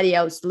 nobody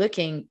else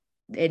looking,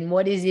 then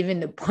what is even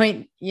the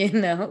point,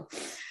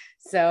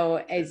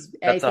 So as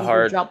I That's a think the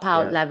hard,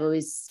 dropout yeah. level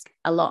is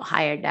a lot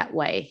higher that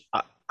way.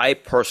 I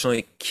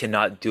personally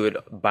cannot do it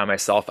by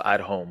myself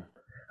at home.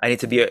 I need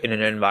to be in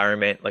an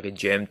environment like a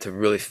gym to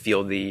really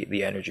feel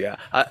the energy.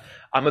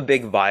 I'm a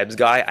big vibes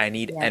guy. I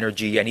need Yeah.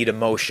 energy. I need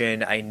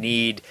emotion. I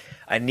need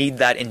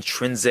that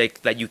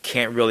intrinsic that you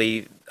can't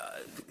really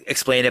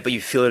explain it, but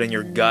you feel it in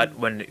your gut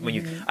when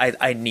you. Mm-hmm.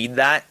 I need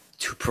that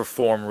to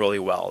perform really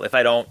well. If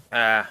I don't,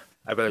 I'd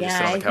rather just Yeah,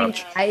 sit on the I think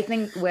couch. I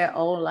think we're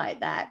all like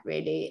that,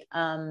 really.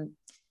 And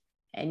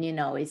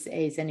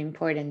it's an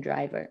important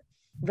driver.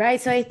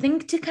 Right. So I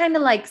think to kind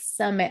of like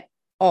sum it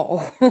all,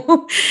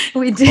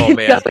 we Oh did go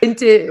man,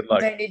 into good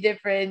luck. many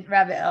different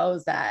rabbit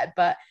holes that,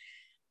 but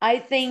I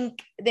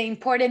think the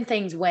important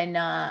things when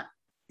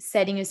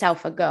setting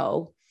yourself a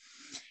goal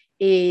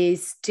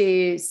is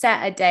to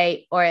set a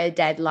date or a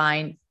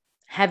deadline,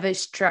 have a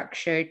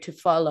structure to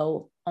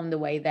follow on the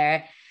way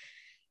there.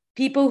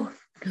 People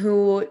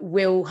who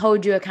will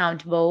hold you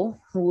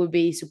accountable, who will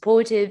be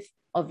supportive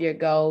of your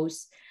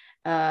goals,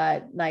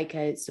 like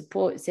a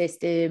support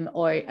system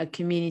or a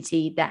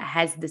community that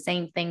has the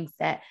same things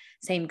that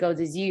same goals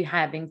as you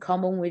have in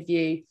common with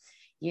you.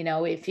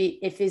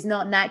 If it's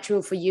not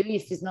natural for you,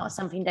 if it's not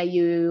something that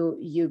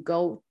you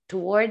go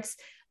towards,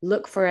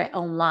 look for it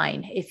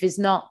online. If it's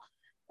not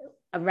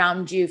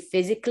around you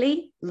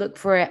physically, look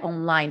for it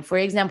online. For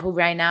example,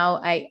 right now,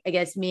 I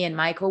guess me and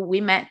Michael, we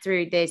met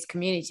through this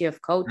community of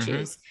Hmm.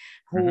 coaches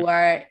Hmm. who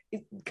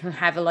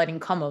have a lot in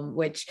common,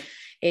 which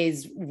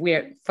is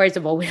we're first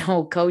of all, we're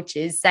all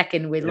coaches.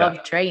 Second, we Yeah.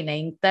 love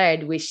training.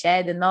 Third, we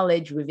share the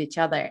knowledge with each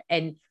other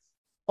and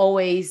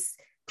always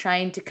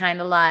trying to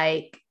kind of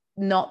like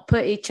not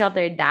put each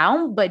other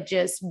down, but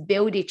just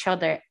build each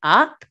other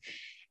up.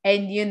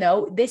 And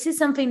this is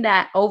something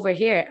that over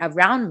here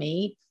around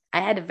me, I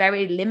had a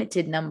very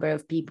limited number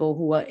of people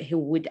who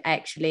would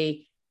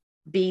actually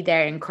be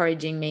there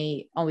encouraging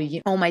me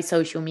on my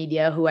social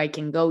media, who I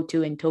can go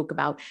to and talk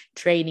about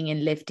training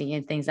and lifting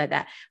and things like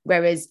that.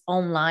 Whereas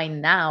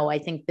online now, I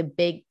think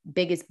the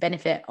biggest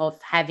benefit of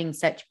having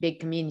such big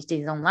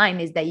communities online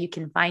is that you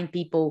can find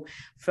people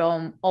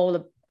from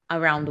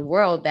around the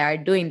world that are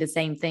doing the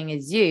same thing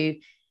as you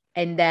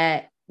and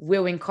that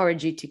will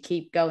encourage you to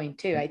keep going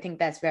too. I think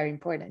that's very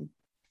important.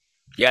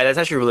 Yeah, that's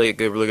actually really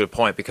good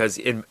point because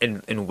in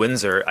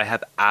Windsor, I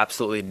have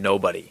absolutely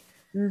nobody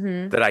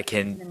Mm-hmm. that I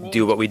can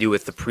do what Amazing. we do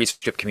with the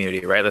pre-strip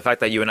community, right? The fact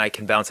that you and I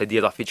can bounce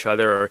ideas off each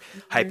other or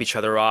hype Mm-hmm. each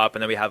other up,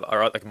 and then we have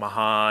our like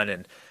Mahan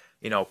and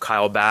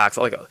Kyle Bax,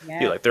 like dude,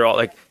 Yeah. like they're all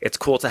like it's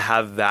cool to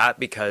have that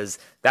because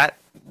that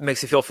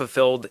makes you feel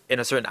fulfilled in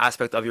a certain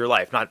aspect of your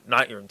life,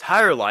 not your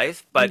entire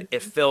life, but it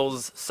Mm-hmm.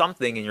 fills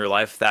something in your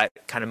life that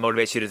kind of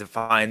motivates you to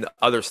find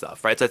other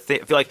stuff, right? So I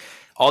feel like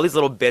all these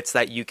little bits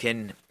that you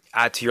can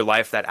add to your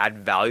life that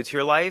add value to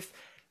your life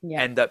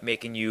Yeah. end up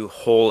making you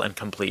whole and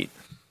complete.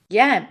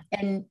 Yeah,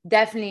 and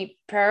definitely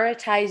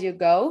prioritize your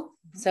goal.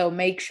 So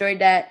make sure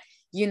that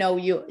you know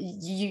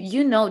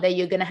that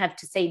you're gonna have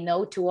to say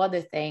no to other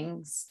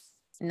things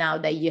now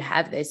that you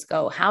have this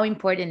goal. How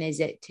important is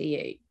it to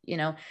you?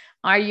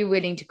 Are you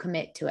willing to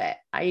commit to it?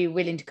 Are you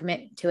willing to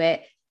commit to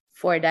it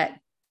for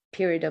that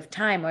period of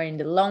time or in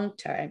the long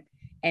term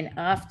and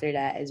after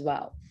that as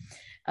well?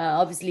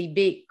 Obviously,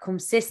 be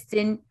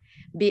consistent,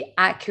 be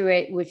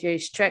accurate with your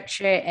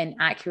structure and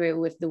accurate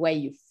with the way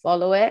you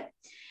follow it.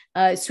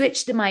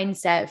 Switch the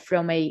mindset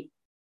from a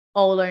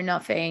all or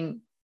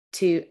nothing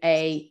to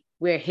a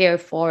we're here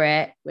for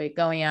it, we're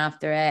going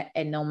after it,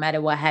 and no matter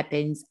what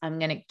happens, I'm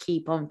gonna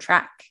keep on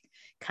track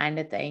kind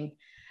of thing.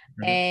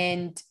 Mhm.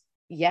 And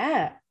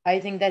yeah, I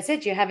think that's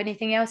it. Do you have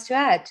anything else to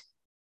add?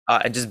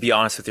 And just be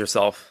honest with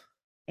yourself.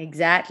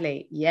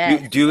 Exactly. Do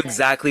Yes. do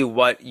exactly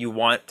what you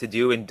want to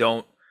do and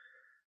don't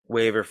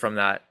waver from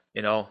that.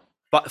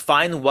 but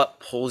find what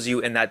pulls you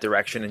in that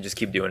direction and just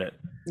keep doing it.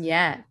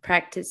 Yeah,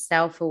 practice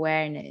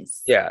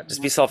self-awareness. Yeah, just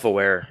Yeah, be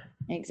self-aware.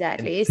 And,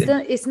 exactly.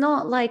 and It's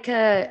not like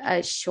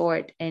a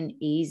short and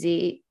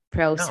easy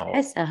no,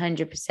 process,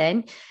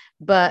 100%,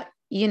 but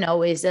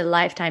it's a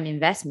lifetime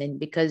investment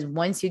because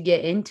once you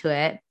get into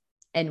it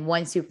and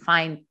once you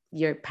find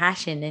your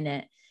passion in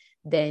it,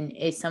 then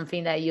it's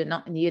something that you're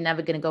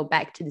never going to go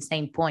back to the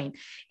same point.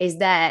 Is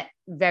that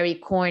very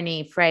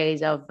corny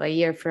phrase of a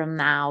year from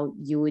now,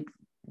 you would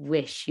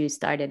wish you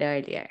started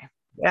earlier.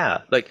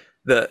 yeah, like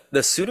the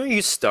sooner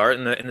you start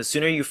and the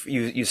sooner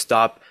you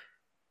stop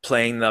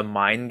playing the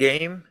mind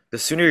game, the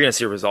sooner you're gonna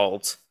see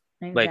results.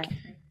 Like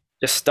Exactly.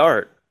 just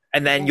start.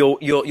 And then Yeah.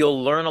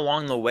 you'll learn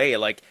along the way.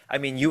 Like I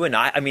mean,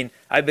 I mean,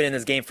 I've been in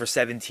this game for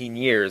 17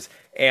 years,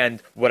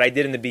 and what I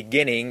did in the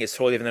beginning is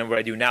totally different than what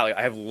I do now. Like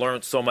I have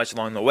learned so much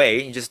along the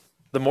way. You just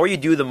the more you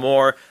do, the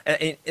more.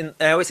 And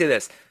I always say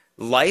this: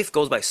 life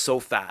goes by so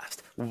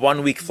fast.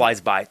 1 week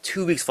flies by,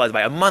 2 weeks flies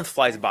by, a month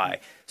flies by.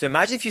 So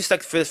imagine if you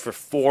stuck for this for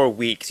 4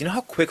 weeks. You know how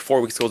quick 4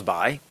 weeks goes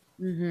by?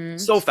 Mm-hmm.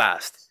 So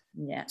fast.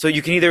 Yeah. So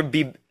you can either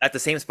be at the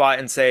same spot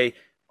and say,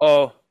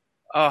 "Oh,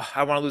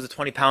 I want to lose the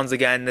 20 pounds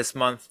again this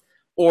month,"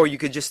 or you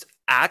could just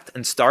act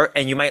and start,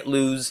 and you might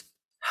lose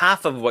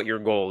half of what your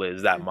goal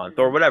is that month,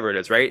 or Mhm. whatever it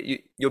is.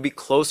 Right? You'll be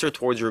closer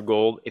towards your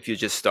goal if you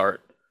just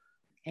start.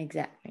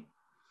 Exactly.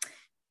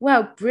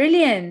 Well,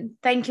 brilliant.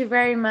 Thank you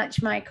very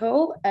much,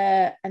 Michael.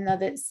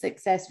 Another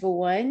successful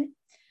one.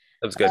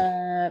 That was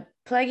good.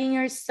 Plugging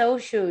your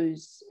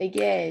socials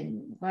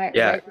again.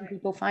 Yeah. Where can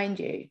people find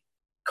you?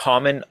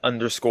 Common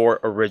underscore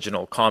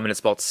original. Common is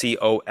spelled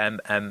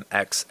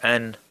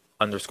COMMXN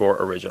underscore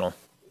original.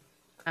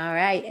 All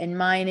right. And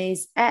mine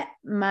is at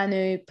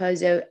Manu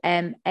Pozo,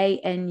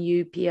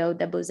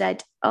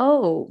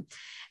 MANUPOZZO.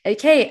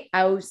 Okay.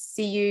 I'll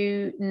see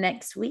you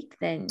next week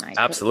then, Michael.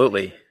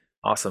 Absolutely.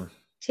 Awesome.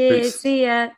 Cheers. Peace. See ya.